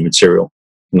 2D material,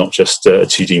 not just a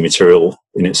 2D material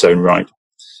in its own right.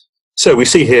 So we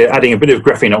see here adding a bit of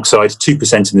graphene oxide,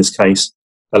 2% in this case,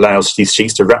 allows these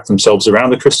sheets to wrap themselves around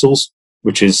the crystals,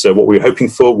 which is what we were hoping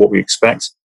for, what we expect.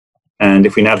 And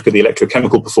if we now look at the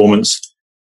electrochemical performance,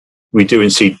 we do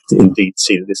indeed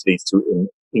see that this leads to an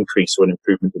increase or an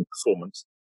improvement in performance.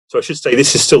 So I should say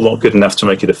this is still not good enough to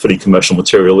make it a fully commercial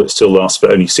material. It still lasts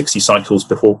for only 60 cycles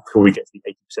before we get to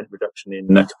the 80% reduction in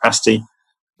capacity,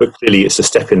 but clearly it's a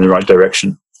step in the right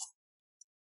direction.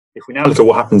 If we now look at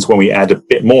what happens when we add a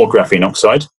bit more graphene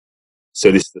oxide, so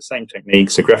this is the same technique,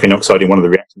 so graphene oxide in one of the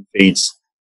reactant feeds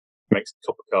makes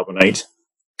copper carbonate,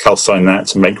 calcine that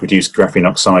to make reduced graphene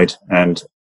oxide and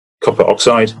copper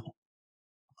oxide.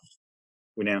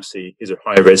 We now see is a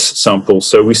higher res sample.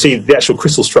 So we see the actual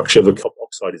crystal structure of the copper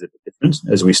oxide is a bit different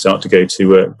as we start to go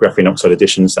to graphene oxide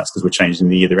additions. That's because we're changing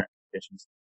the reactant conditions.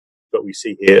 But we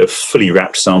see here a fully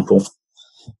wrapped sample.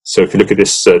 So if you look at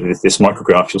this this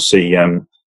micrograph, you'll see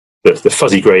the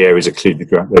fuzzy grey areas are clearly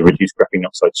the reduced graphene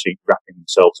oxide sheet wrapping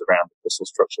themselves around the crystal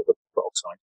structure of the copper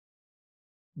oxide.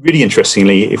 Really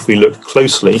interestingly, if we look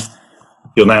closely,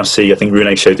 you'll now see, I think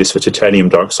Rune showed this for titanium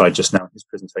dioxide just now in his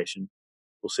presentation.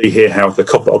 We'll see here how the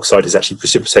copper oxide is actually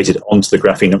precipitated onto the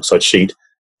graphene oxide sheet,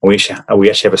 and we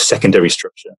actually have a secondary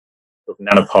structure of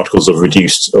nanoparticles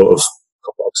of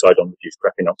copper oxide on reduced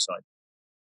graphene oxide.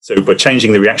 So by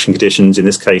changing the reaction conditions, in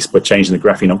this case, by changing the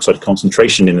graphene oxide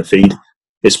concentration in the feed,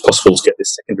 it's possible to get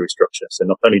this secondary structure. So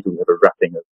not only do we have a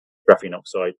wrapping of graphene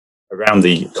oxide around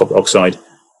the copper oxide,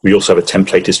 we also have a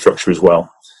templated structure as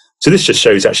well. So this just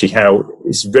shows actually how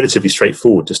it's relatively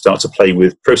straightforward to start to play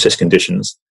with process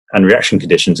conditions and reaction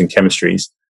conditions and chemistries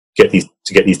to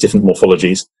get these different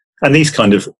morphologies. And these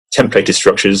kind of templated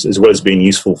structures, as well as being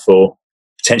useful for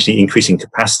potentially increasing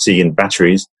capacity in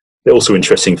batteries, they're also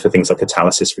interesting for things like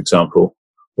catalysis, for example,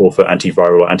 or for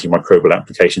antiviral or antimicrobial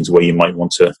applications where you might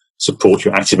want to support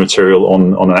your active material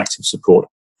on an active support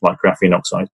like graphene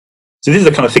oxide. So this is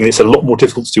the kind of thing that's a lot more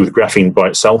difficult to do with graphene by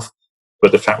itself,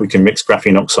 but the fact we can mix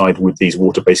graphene oxide with these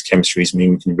water-based chemistries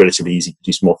mean we can relatively easily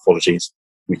produce morphologies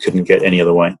we couldn't get any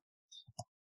other way.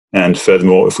 And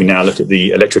furthermore, if we now look at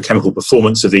the electrochemical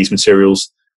performance of these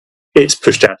materials, it's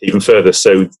pushed out even further.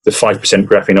 So the 5%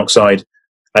 graphene oxide,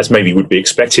 as maybe would be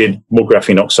expected, more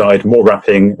graphene oxide, more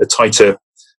wrapping, a tighter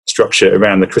structure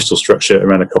around the crystal structure,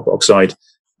 around the copper oxide,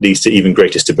 leads to even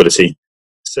greater stability.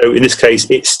 So in this case,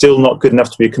 it's still not good enough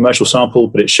to be a commercial sample,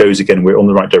 but it shows, again, we're on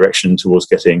the right direction towards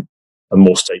getting a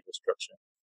more stable structure.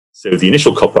 So the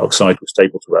initial copper oxide was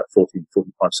stable to about 40,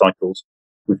 45 cycles.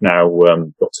 We've now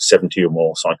got to 70 or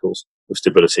more cycles of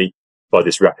stability by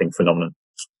this wrapping phenomenon.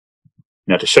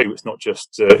 Now, to show you it's not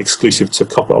just exclusive to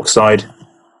copper oxide,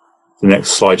 the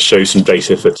next slide shows some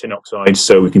data for tin oxide.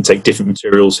 So we can take different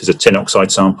materials. Here's a tin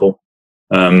oxide sample.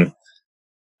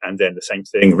 And then the same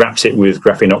thing, wraps it with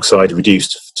graphene oxide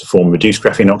reduced to form reduced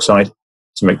graphene oxide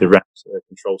to make the wrapped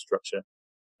control structure.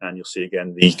 And you'll see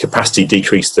again the capacity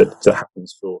decrease that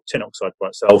happens for tin oxide by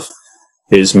itself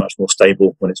is much more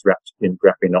stable when it's wrapped in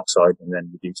graphene oxide and then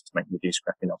reduced to make reduced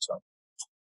graphene oxide.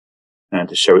 And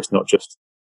to show it's not just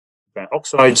about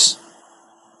oxides,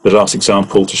 the last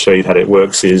example to show you how it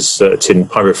works is tin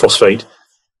pyrophosphate.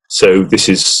 So this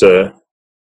is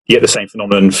yet the same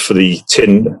phenomenon for the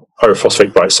tin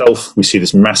pyrophosphate by itself. We see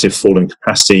this massive fall in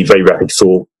capacity, very rapid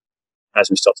fall. As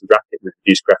we start to wrap it with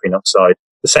reduced graphene oxide,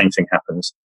 the same thing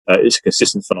happens. It's a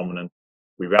consistent phenomenon.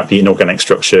 We wrap the inorganic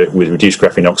structure with reduced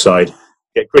graphene oxide,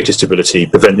 get greater stability,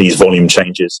 prevent these volume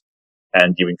changes,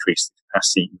 and you increase the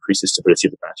capacity, increase the stability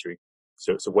of the battery.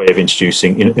 So it's a way of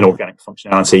introducing inorganic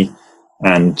functionality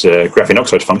and graphene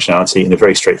oxide functionality in a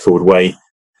very straightforward way,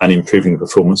 and improving the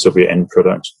performance of your end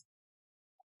product.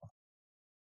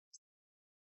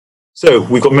 So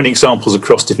we've got many examples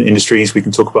across different industries. We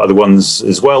can talk about other ones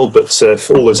as well, but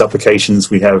for all those applications,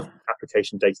 we have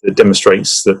application data that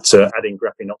demonstrates that adding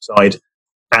graphene oxide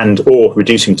and or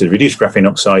reducing to reduce graphene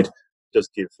oxide does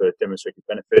give demonstrated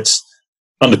benefits.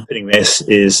 Underpinning this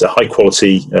is a high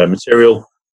quality material,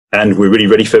 and we're really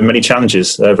ready for many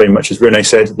challenges. Very much as Rune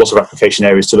said, lots of application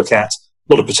areas to look at,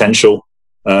 a lot of potential.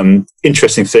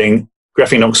 Interesting thing,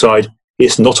 graphene oxide,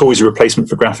 it's not always a replacement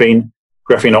for graphene.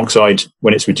 Graphene oxide,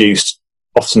 when it's reduced,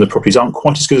 often the properties aren't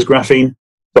quite as good as graphene,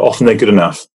 but often they're good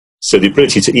enough. So the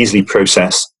ability to easily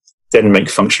process, then make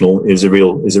functional is a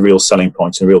real selling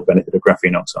point and a real benefit of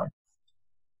graphene oxide.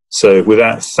 So with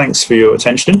that, thanks for your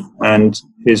attention, and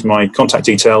here's my contact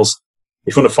details.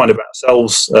 If you want to find out about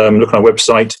ourselves, look on our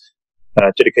website,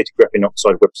 dedicated graphene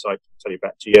oxide website, tell you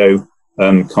about Geo,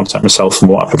 contact myself for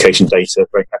more application data.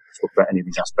 Very happy to talk about any of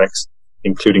these aspects,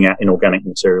 including our inorganic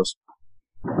materials.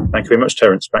 Thank you very much,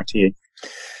 Terence. Back to you.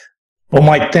 Well,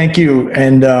 Mike, thank you.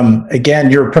 And again,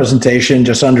 your presentation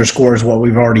just underscores what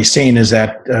we've already seen, is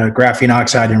that graphene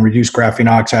oxide and reduced graphene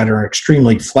oxide are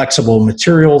extremely flexible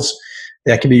materials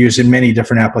that can be used in many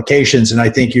different applications. And I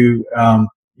think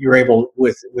you're able,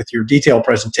 with your detailed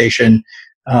presentation,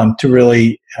 to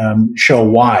really show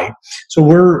why. So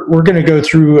we're going to go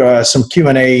through some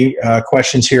Q&A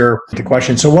questions here. The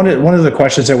questions. So one of the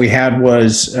questions that we had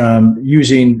was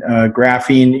using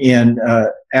graphene in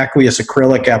aqueous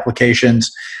acrylic applications,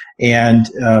 and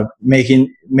making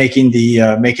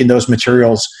those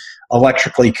materials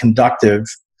electrically conductive,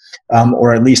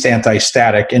 or at least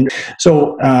anti-static. And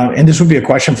so, and this would be a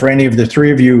question for any of the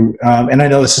three of you, and I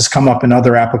know this has come up in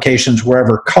other applications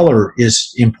wherever color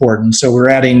is important. So we're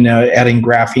adding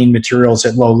graphene materials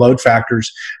at low load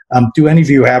factors. Do any of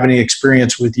you have any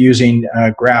experience with using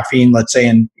graphene, let's say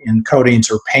in coatings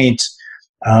or paints,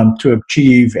 to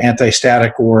achieve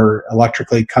anti-static or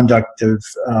electrically conductive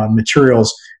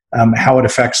materials, how it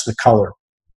affects the color?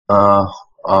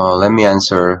 Let me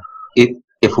answer.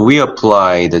 If we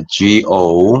apply the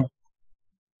GO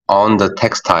on the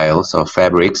textiles or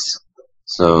fabrics,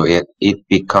 so it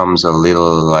becomes a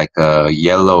little like a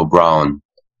yellow-brown.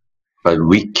 But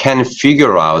we can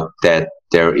figure out that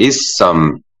there is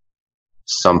some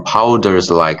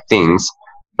powders-like things,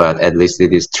 but at least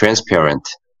it is transparent.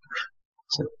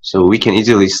 So we can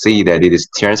easily see that it is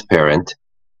transparent.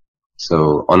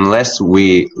 So unless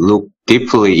we look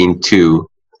deeply into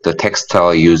the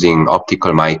textile using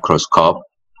optical microscope,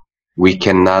 we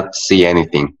cannot see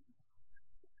anything.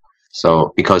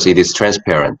 So because it is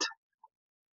transparent.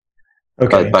 Okay.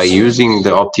 But by using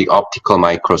the optical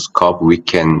microscope, we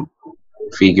can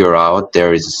figure out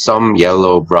there is some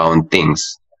yellow-brown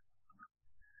things.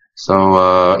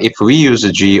 So if we use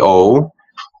a GO,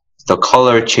 the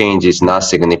color change is not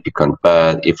significant.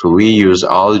 But if we use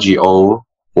RGO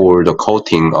for the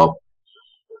coating of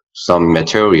some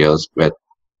materials,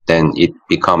 then it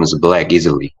becomes black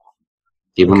easily,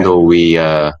 even though we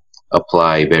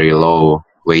apply very low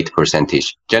weight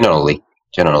percentage, generally.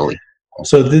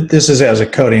 So this is as a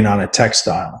coating on a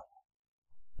textile?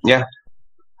 Yeah.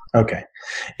 Okay.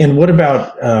 And what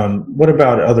about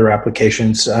other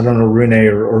applications? I don't know, Rune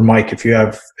or Mike, if you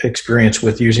have experience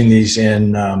with using these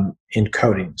in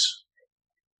coatings.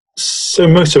 So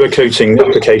most of our coating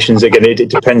applications, again, it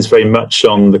depends very much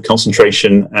on the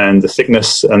concentration and the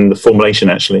thickness and the formulation,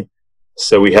 actually.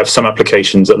 So we have some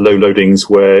applications at low loadings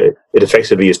where it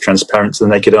effectively is transparent to the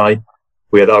naked eye.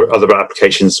 We have other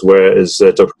applications where, as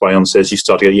Dr. Bayon says, you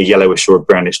start to get a yellowish or a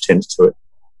brownish tint to it.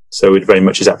 So it very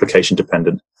much is application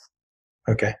dependent.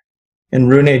 Okay. And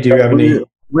Rune, do you have any?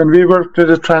 When we worked with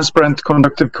the transparent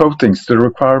conductive coatings, the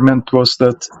requirement was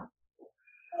that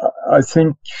I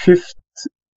think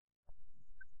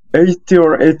 80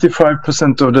 or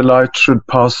 85% of the light should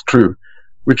pass through,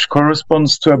 which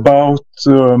corresponds to about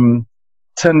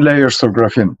 10 layers of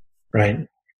graphene. Right.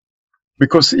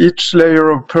 Because each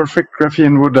layer of perfect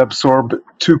graphene would absorb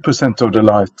 2% of the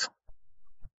light.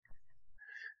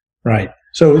 Right.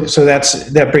 So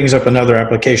that brings up another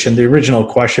application. The original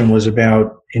question was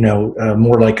about,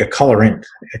 more like a colorant,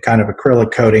 a kind of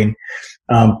acrylic coating.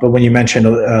 But when you mentioned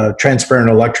transparent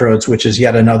electrodes, which is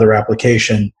yet another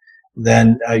application,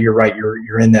 then you're right.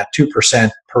 You're in that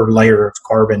 2% per layer of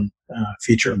carbon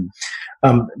feature.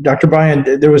 Dr.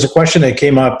 Bayon, there was a question that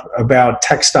came up about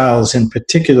textiles in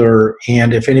particular,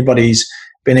 and if anybody's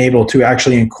been able to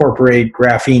actually incorporate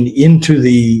graphene into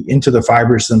the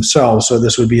fibers themselves. So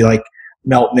this would be like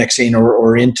melt mixing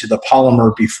or into the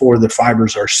polymer before the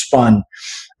fibers are spun.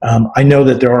 I know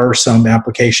that there are some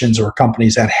applications or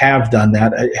companies that have done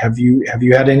that. Have you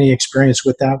had any experience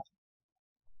with that?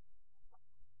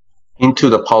 Into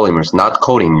the polymers, not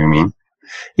coating, you mean?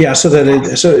 Yeah, so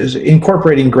it's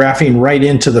incorporating graphene right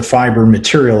into the fiber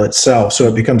material itself, so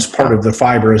it becomes part of the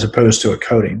fiber as opposed to a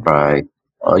coating. Right.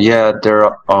 Yeah,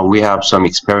 we have some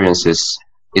experiences,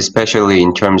 especially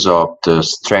in terms of the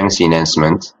strength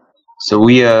enhancement. So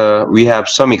we have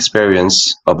some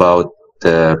experience about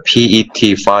the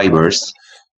PET fibers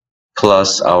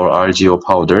plus our RGO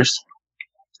powders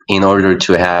in order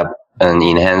to have an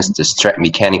enhanced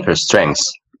mechanical strength.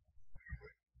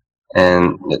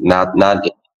 And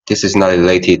this is not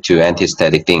related to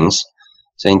anti-static things.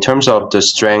 So in terms of the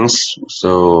strength,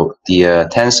 so the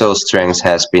tensile strength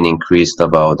has been increased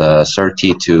about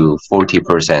 30 to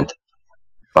 40%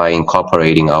 by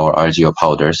incorporating our RGO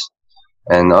powders.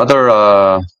 And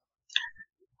other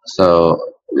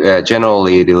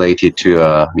generally related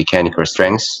to mechanical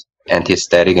strength,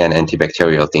 anti-static and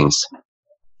antibacterial things.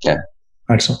 Yeah.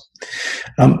 Excellent.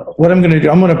 What I'm going to do,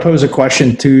 I'm going to pose a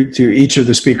question to each of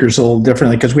the speakers a little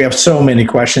differently because we have so many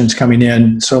questions coming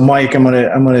in. So, Mike, I'm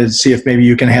going to see if maybe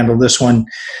you can handle this one.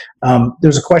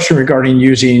 There's a question regarding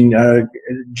using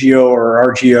GO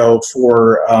or RGO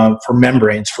for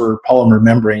membranes, for polymer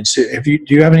membranes. Do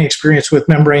you have any experience with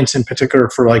membranes in particular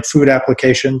for like food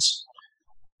applications?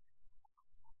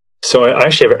 So I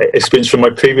actually have experience from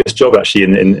my previous job actually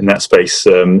in that space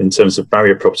in terms of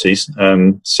barrier properties.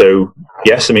 So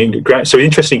yes, I mean, so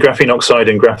interestingly, graphene oxide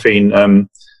and graphene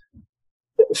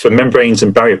for membranes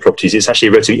and barrier properties, it's actually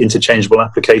a relatively interchangeable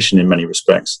application in many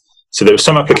respects. So there are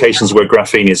some applications where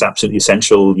graphene is absolutely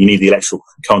essential. You need the electrical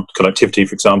conductivity,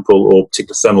 for example, or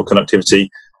particular thermal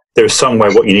conductivity. There are some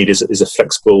where what you need is a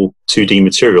flexible 2D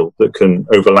material that can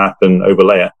overlap and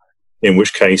overlayer, in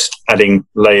which case adding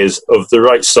layers of the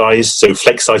right size, so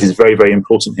flake size is very, very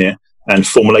important here, and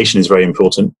formulation is very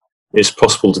important. It's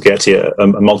possible to get a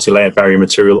multi-layer barrier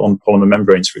material on polymer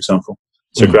membranes, for example.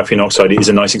 So graphene oxide is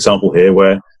a nice example here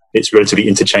where it's relatively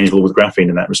interchangeable with graphene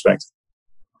in that respect.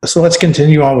 So let's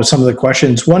continue on with some of the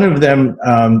questions. One of them,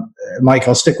 Mike,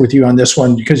 I'll stick with you on this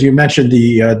one because you mentioned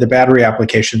the battery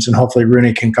applications, and hopefully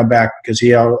Rune can come back because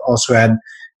he also had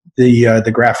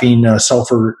the graphene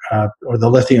sulfur or the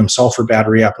lithium sulfur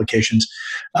battery applications.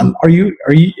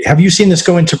 Have you seen this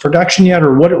go into production yet,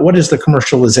 or what is the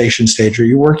commercialization stage? Are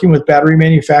you working with battery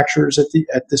manufacturers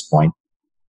at this point?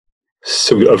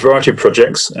 So we've got a variety of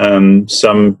projects,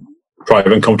 some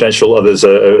private and confidential, others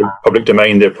are public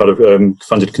domain. They're part of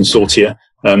funded consortia.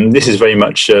 This is very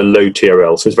much low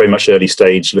TRL, so it's very much early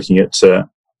stage, looking at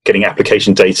getting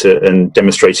application data and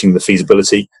demonstrating the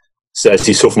feasibility. So as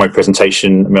you saw from my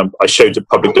presentation, I showed the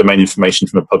public domain information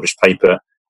from a published paper,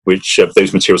 which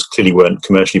those materials clearly weren't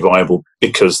commercially viable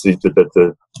because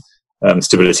the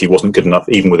stability wasn't good enough,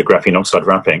 even with a graphene oxide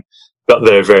wrapping. But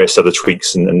there are various other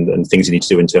tweaks and things you need to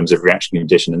do in terms of reaction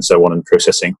condition and so on, and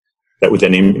processing that would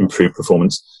then improve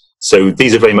performance. So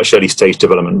these are very much early stage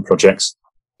development projects,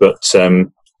 but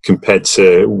compared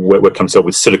to where it comes up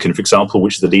with silicon, for example,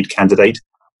 which is the lead candidate,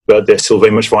 but they're still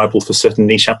very much viable for certain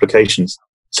niche applications.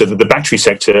 So the battery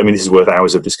sector, I mean, this is worth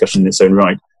hours of discussion in its own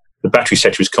right. The battery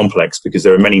sector is complex because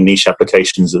there are many niche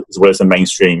applications as well as the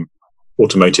mainstream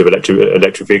automotive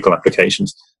electric vehicle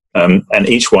applications. And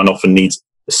each one often needs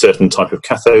a certain type of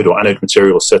cathode or anode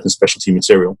material or certain specialty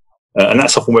material. And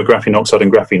that's often where graphene oxide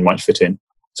and graphene might fit in.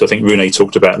 So I think Rune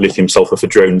talked about lithium sulfur for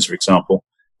drones, for example,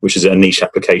 which is a niche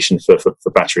application for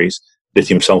batteries.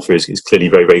 Lithium sulfur is clearly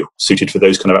very, very suited for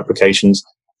those kind of applications,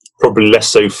 probably less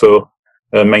so for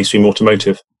mainstream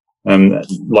automotive.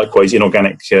 Likewise,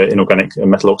 inorganic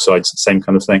metal oxides, same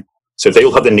kind of thing. So they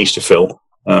all have their niche to fill,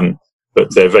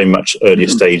 but they're very much earlier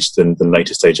stage than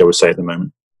later stage, I would say, at the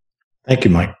moment. Thank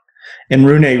you, Mike. And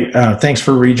Rune, thanks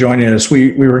for rejoining us.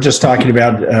 We were just talking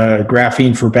about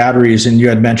graphene for batteries, and you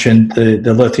had mentioned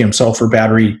the lithium sulfur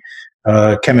battery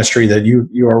chemistry that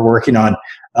you are working on.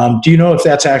 Do you know if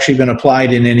that's actually been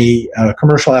applied in any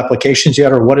commercial applications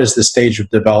yet, or what is the stage of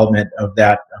development of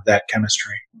that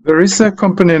chemistry? There is a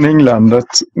company in England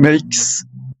that makes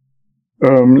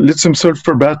lithium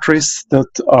sulfur batteries that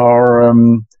are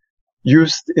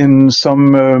used in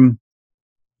some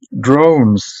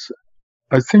drones.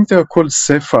 I think they are called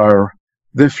Sapphire.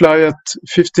 They fly at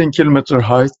 15-kilometer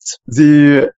height.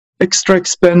 The extra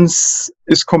expense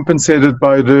is compensated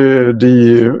by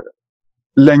the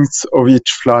length of each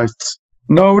flight.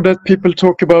 Now that people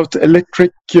talk about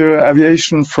electric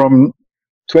aviation from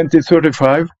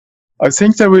 2035, I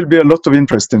think there will be a lot of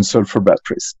interest in sulfur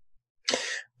batteries.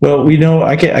 Well, we know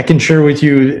I can share with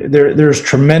you there's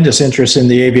tremendous interest in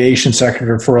the aviation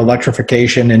sector for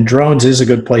electrification, and drones is a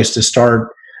good place to start.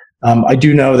 I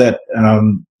do know that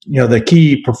the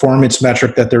key performance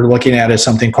metric that they're looking at is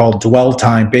something called dwell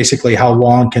time, basically how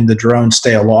long can the drone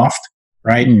stay aloft,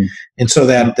 right? And so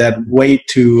that weight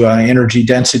to energy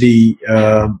density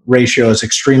ratio is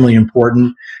extremely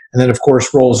important. And then, of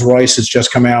course, Rolls-Royce has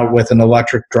just come out with an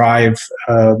electric drive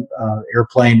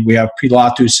airplane. We have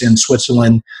Pilatus in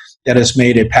Switzerland that has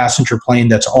made a passenger plane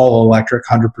that's all electric,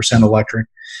 100% electric.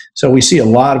 So we see a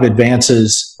lot of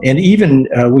advances. And even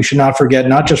we should not forget,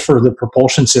 not just for the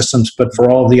propulsion systems, but for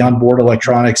all of the onboard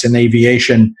electronics in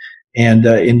aviation, and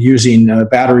in using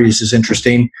batteries is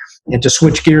interesting. And to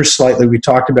switch gears slightly, we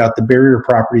talked about the barrier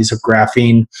properties of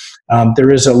graphene.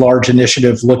 There is a large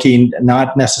initiative looking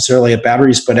not necessarily at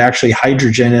batteries, but actually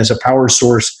hydrogen as a power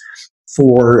source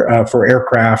for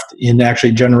aircraft in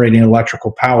actually generating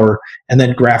electrical power. And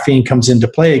then graphene comes into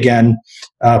play again,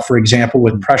 for example,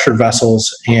 with pressure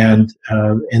vessels and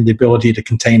the ability to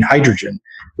contain hydrogen,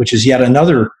 which is yet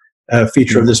another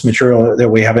feature of this material that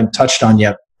we haven't touched on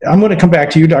yet. I'm going to come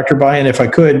back to you, Dr. Bayan, if I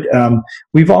could.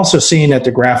 We've also seen at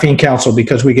the Graphene Council,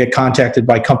 because we get contacted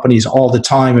by companies all the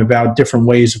time about different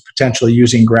ways of potentially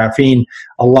using graphene,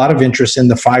 a lot of interest in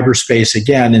the fiber space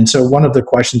again. And so one of the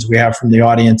questions we have from the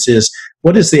audience is,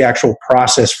 what is the actual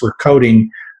process for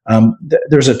coating?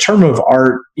 There's a term of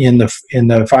art in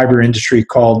the fiber industry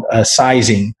called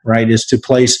sizing, right? Is to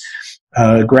place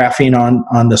graphene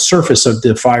on the surface of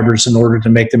the fibers in order to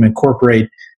make them incorporate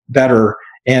better.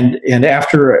 And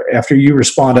after you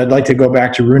respond, I'd like to go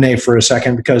back to Rune for a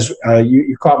second, because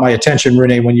you caught my attention,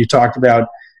 Rune, when you talked about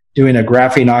doing a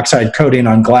graphene oxide coating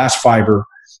on glass fiber.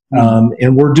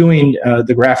 And we're doing,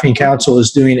 the Graphene Council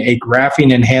is doing a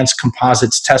graphene enhanced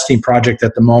composites testing project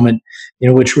at the moment,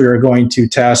 in which we are going to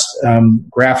test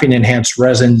graphene enhanced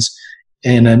resins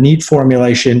in a neat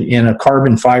formulation in a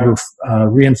carbon fiber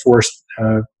reinforced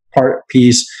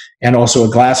piece, and also a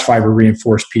glass fiber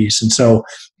reinforced piece. And so,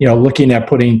 looking at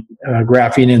putting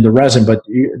graphene in the resin, but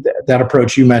that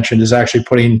approach you mentioned is actually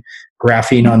putting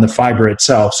graphene on the fiber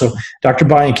itself. So, Dr.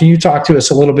 Bayan, can you talk to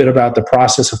us a little bit about the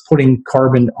process of putting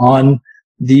carbon on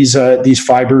these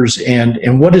fibers,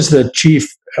 and what is the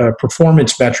chief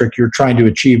performance metric you're trying to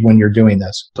achieve when you're doing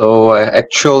this? So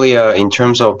actually, in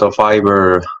terms of the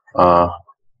fiber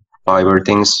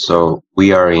things, so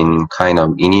we are in kind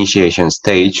of initiation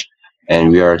stage,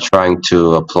 and we are trying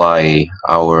to apply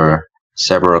our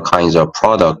several kinds of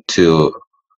product to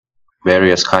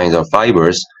various kinds of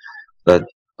fibers. But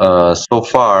so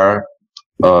far,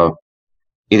 it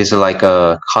is like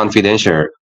a confidential,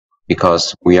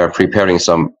 because we are preparing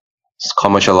some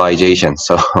commercialization.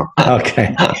 So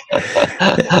okay,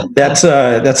 that's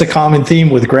a common theme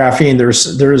with graphene.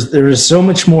 There's so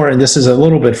much more, and this is a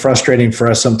little bit frustrating for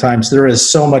us sometimes. There is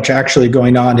so much actually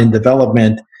going on in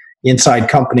development inside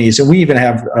companies, and we even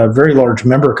have very large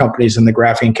member companies in the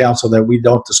Graphene Council that we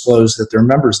don't disclose that they're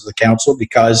members of the council,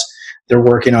 because they're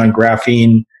working on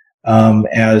graphene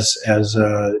as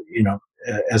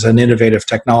an innovative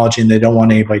technology, and they don't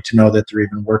want anybody to know that they're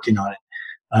even working on it.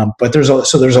 But there's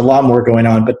a lot more going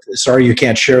on. But sorry, you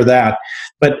can't share that.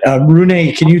 But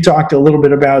Rune, can you talk a little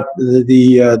bit about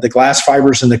the glass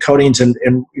fibers and the coatings, and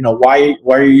why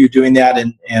are you doing that,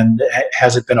 and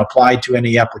has it been applied to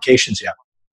any applications yet?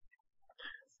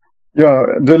 Yeah,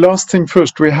 the last thing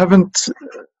first, we haven't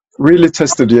really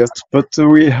tested yet, but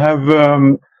we have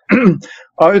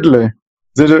ideally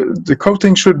the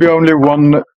coating should be only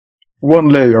one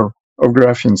layer of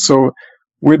graphene. So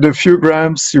with a few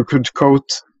grams, you could coat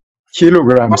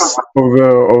kilograms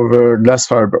of glass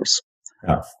fibers.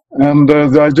 Yeah. And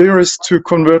the idea is to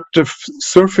convert the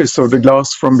surface of the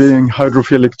glass from being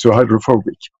hydrophilic to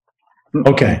hydrophobic.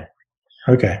 Okay.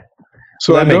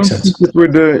 So that makes sense. Think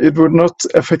it would not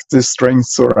affect the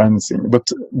strength or anything, but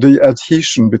the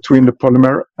adhesion between the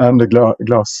polymer and the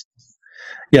glass.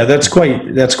 Yeah, that's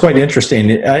quite interesting.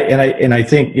 And I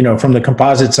think, from the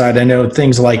composite side, I know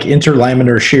things like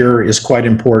interlaminar shear is quite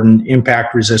important.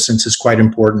 Impact resistance is quite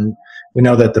important. We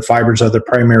know that the fibers are the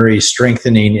primary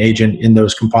strengthening agent in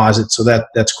those composites, so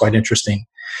that's quite interesting.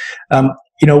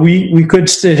 We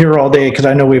could sit here all day, because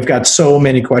I know we've got so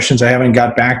many questions. I haven't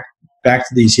got back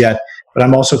to these yet, but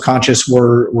I'm also conscious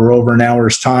we're over an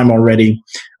hour's time already.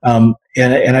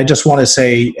 And I just want to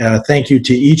say thank you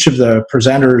to each of the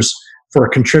presenters for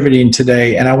contributing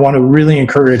today. And I want to really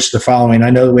encourage the following. I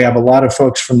know that we have a lot of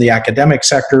folks from the academic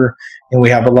sector, and we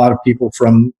have a lot of people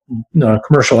from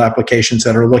commercial applications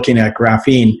that are looking at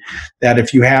graphene, that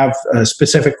if you have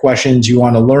specific questions, you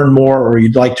want to learn more, or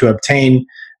you'd like to obtain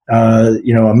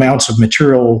amounts of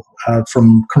material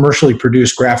from commercially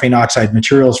produced graphene oxide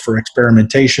materials for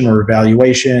experimentation or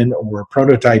evaluation or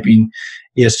prototyping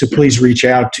is to please reach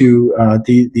out to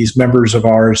these members of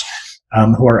ours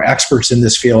who are experts in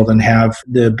this field and have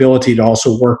the ability to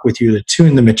also work with you to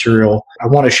tune the material. I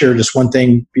want to share just one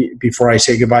thing before I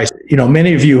say goodbye. You know,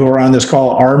 many of you who are on this call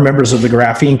are members of the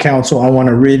Graphene Council. I want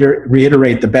to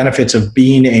reiterate the benefits of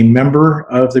being a member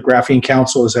of the Graphene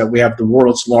Council is that we have the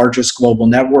world's largest global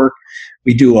network.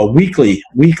 We do a weekly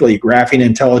Graphene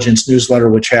Intelligence newsletter,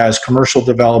 which has commercial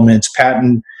developments,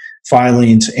 patent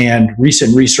filings, and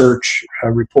recent research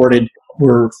reported.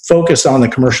 We're focused on the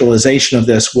commercialization of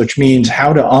this, which means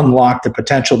how to unlock the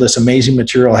potential this amazing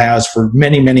material has for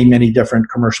many different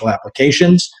commercial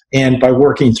applications. And by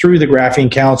working through the Graphene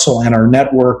Council and our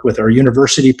network with our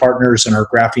university partners and our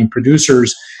graphene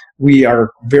producers, we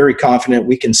are very confident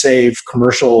we can save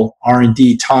commercial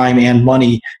R&D time and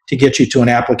money to get you to an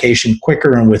application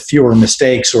quicker and with fewer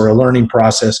mistakes or a learning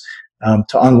process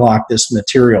to unlock this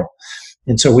material.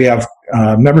 And so we have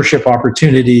membership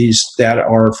opportunities that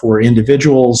are for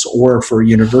individuals or for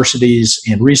universities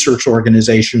and research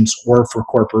organizations or for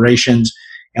corporations.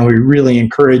 And we really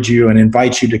encourage you and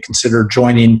invite you to consider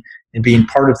joining and being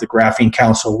part of the Graphene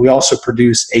Council. We also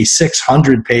produce a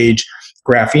 600-page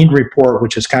graphene report,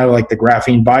 which is kind of like the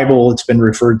Graphene Bible it's been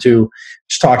referred to,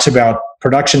 which talks about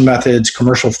production methods,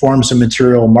 commercial forms of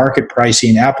material, market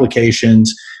pricing,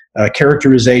 applications,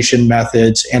 characterization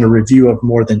methods, and a review of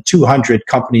more than 200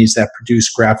 companies that produce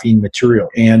graphene material.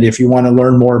 And if you want to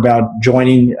learn more about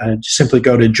joining, simply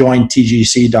go to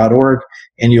jointgc.org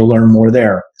and you'll learn more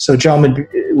there. So gentlemen,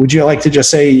 would you like to just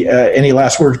say any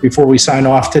last words before we sign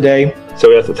off today?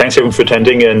 So thanks everyone for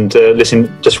attending and just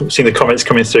seeing the comments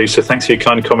coming through. So thanks for your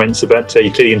kind comments about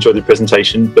you clearly enjoyed the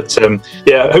presentation. But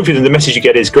yeah, hopefully the message you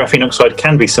get is graphene oxide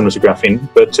can be similar to graphene,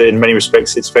 but in many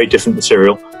respects it's very different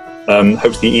material.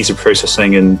 Hopefully the ease of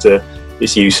processing and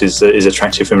its use is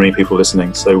attractive for many people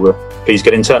listening. So please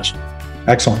get in touch.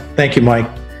 Excellent. Thank you, Mike.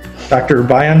 Dr.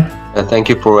 Bayan? Thank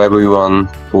you for everyone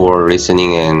for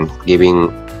listening and giving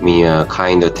me a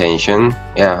kind attention.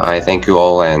 Yeah, I thank you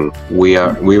all, and we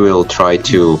will try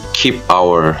to keep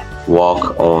our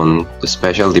work on the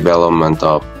special development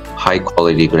of high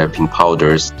quality graphene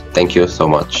powders. Thank you so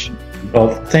much.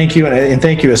 Well, thank you, and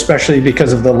thank you especially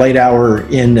because of the late hour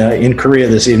in Korea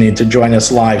this evening to join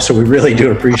us live. So we really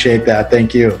do appreciate that.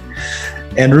 Thank you.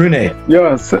 And Rune.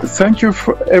 Yeah, thank you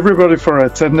for everybody for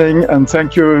attending, and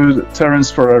thank you, Terence,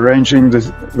 for arranging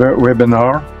this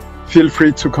webinar. Feel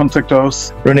free to contact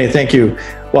us. Rune, thank you.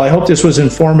 Well, I hope this was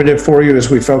informative for you as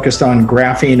we focused on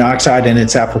graphene oxide and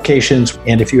its applications.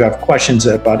 And if you have questions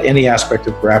about any aspect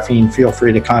of graphene, feel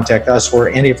free to contact us or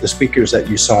any of the speakers that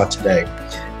you saw today.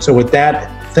 So with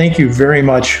that, thank you very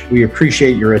much. We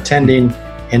appreciate your attending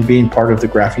and being part of the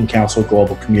Graphene Council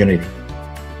global community.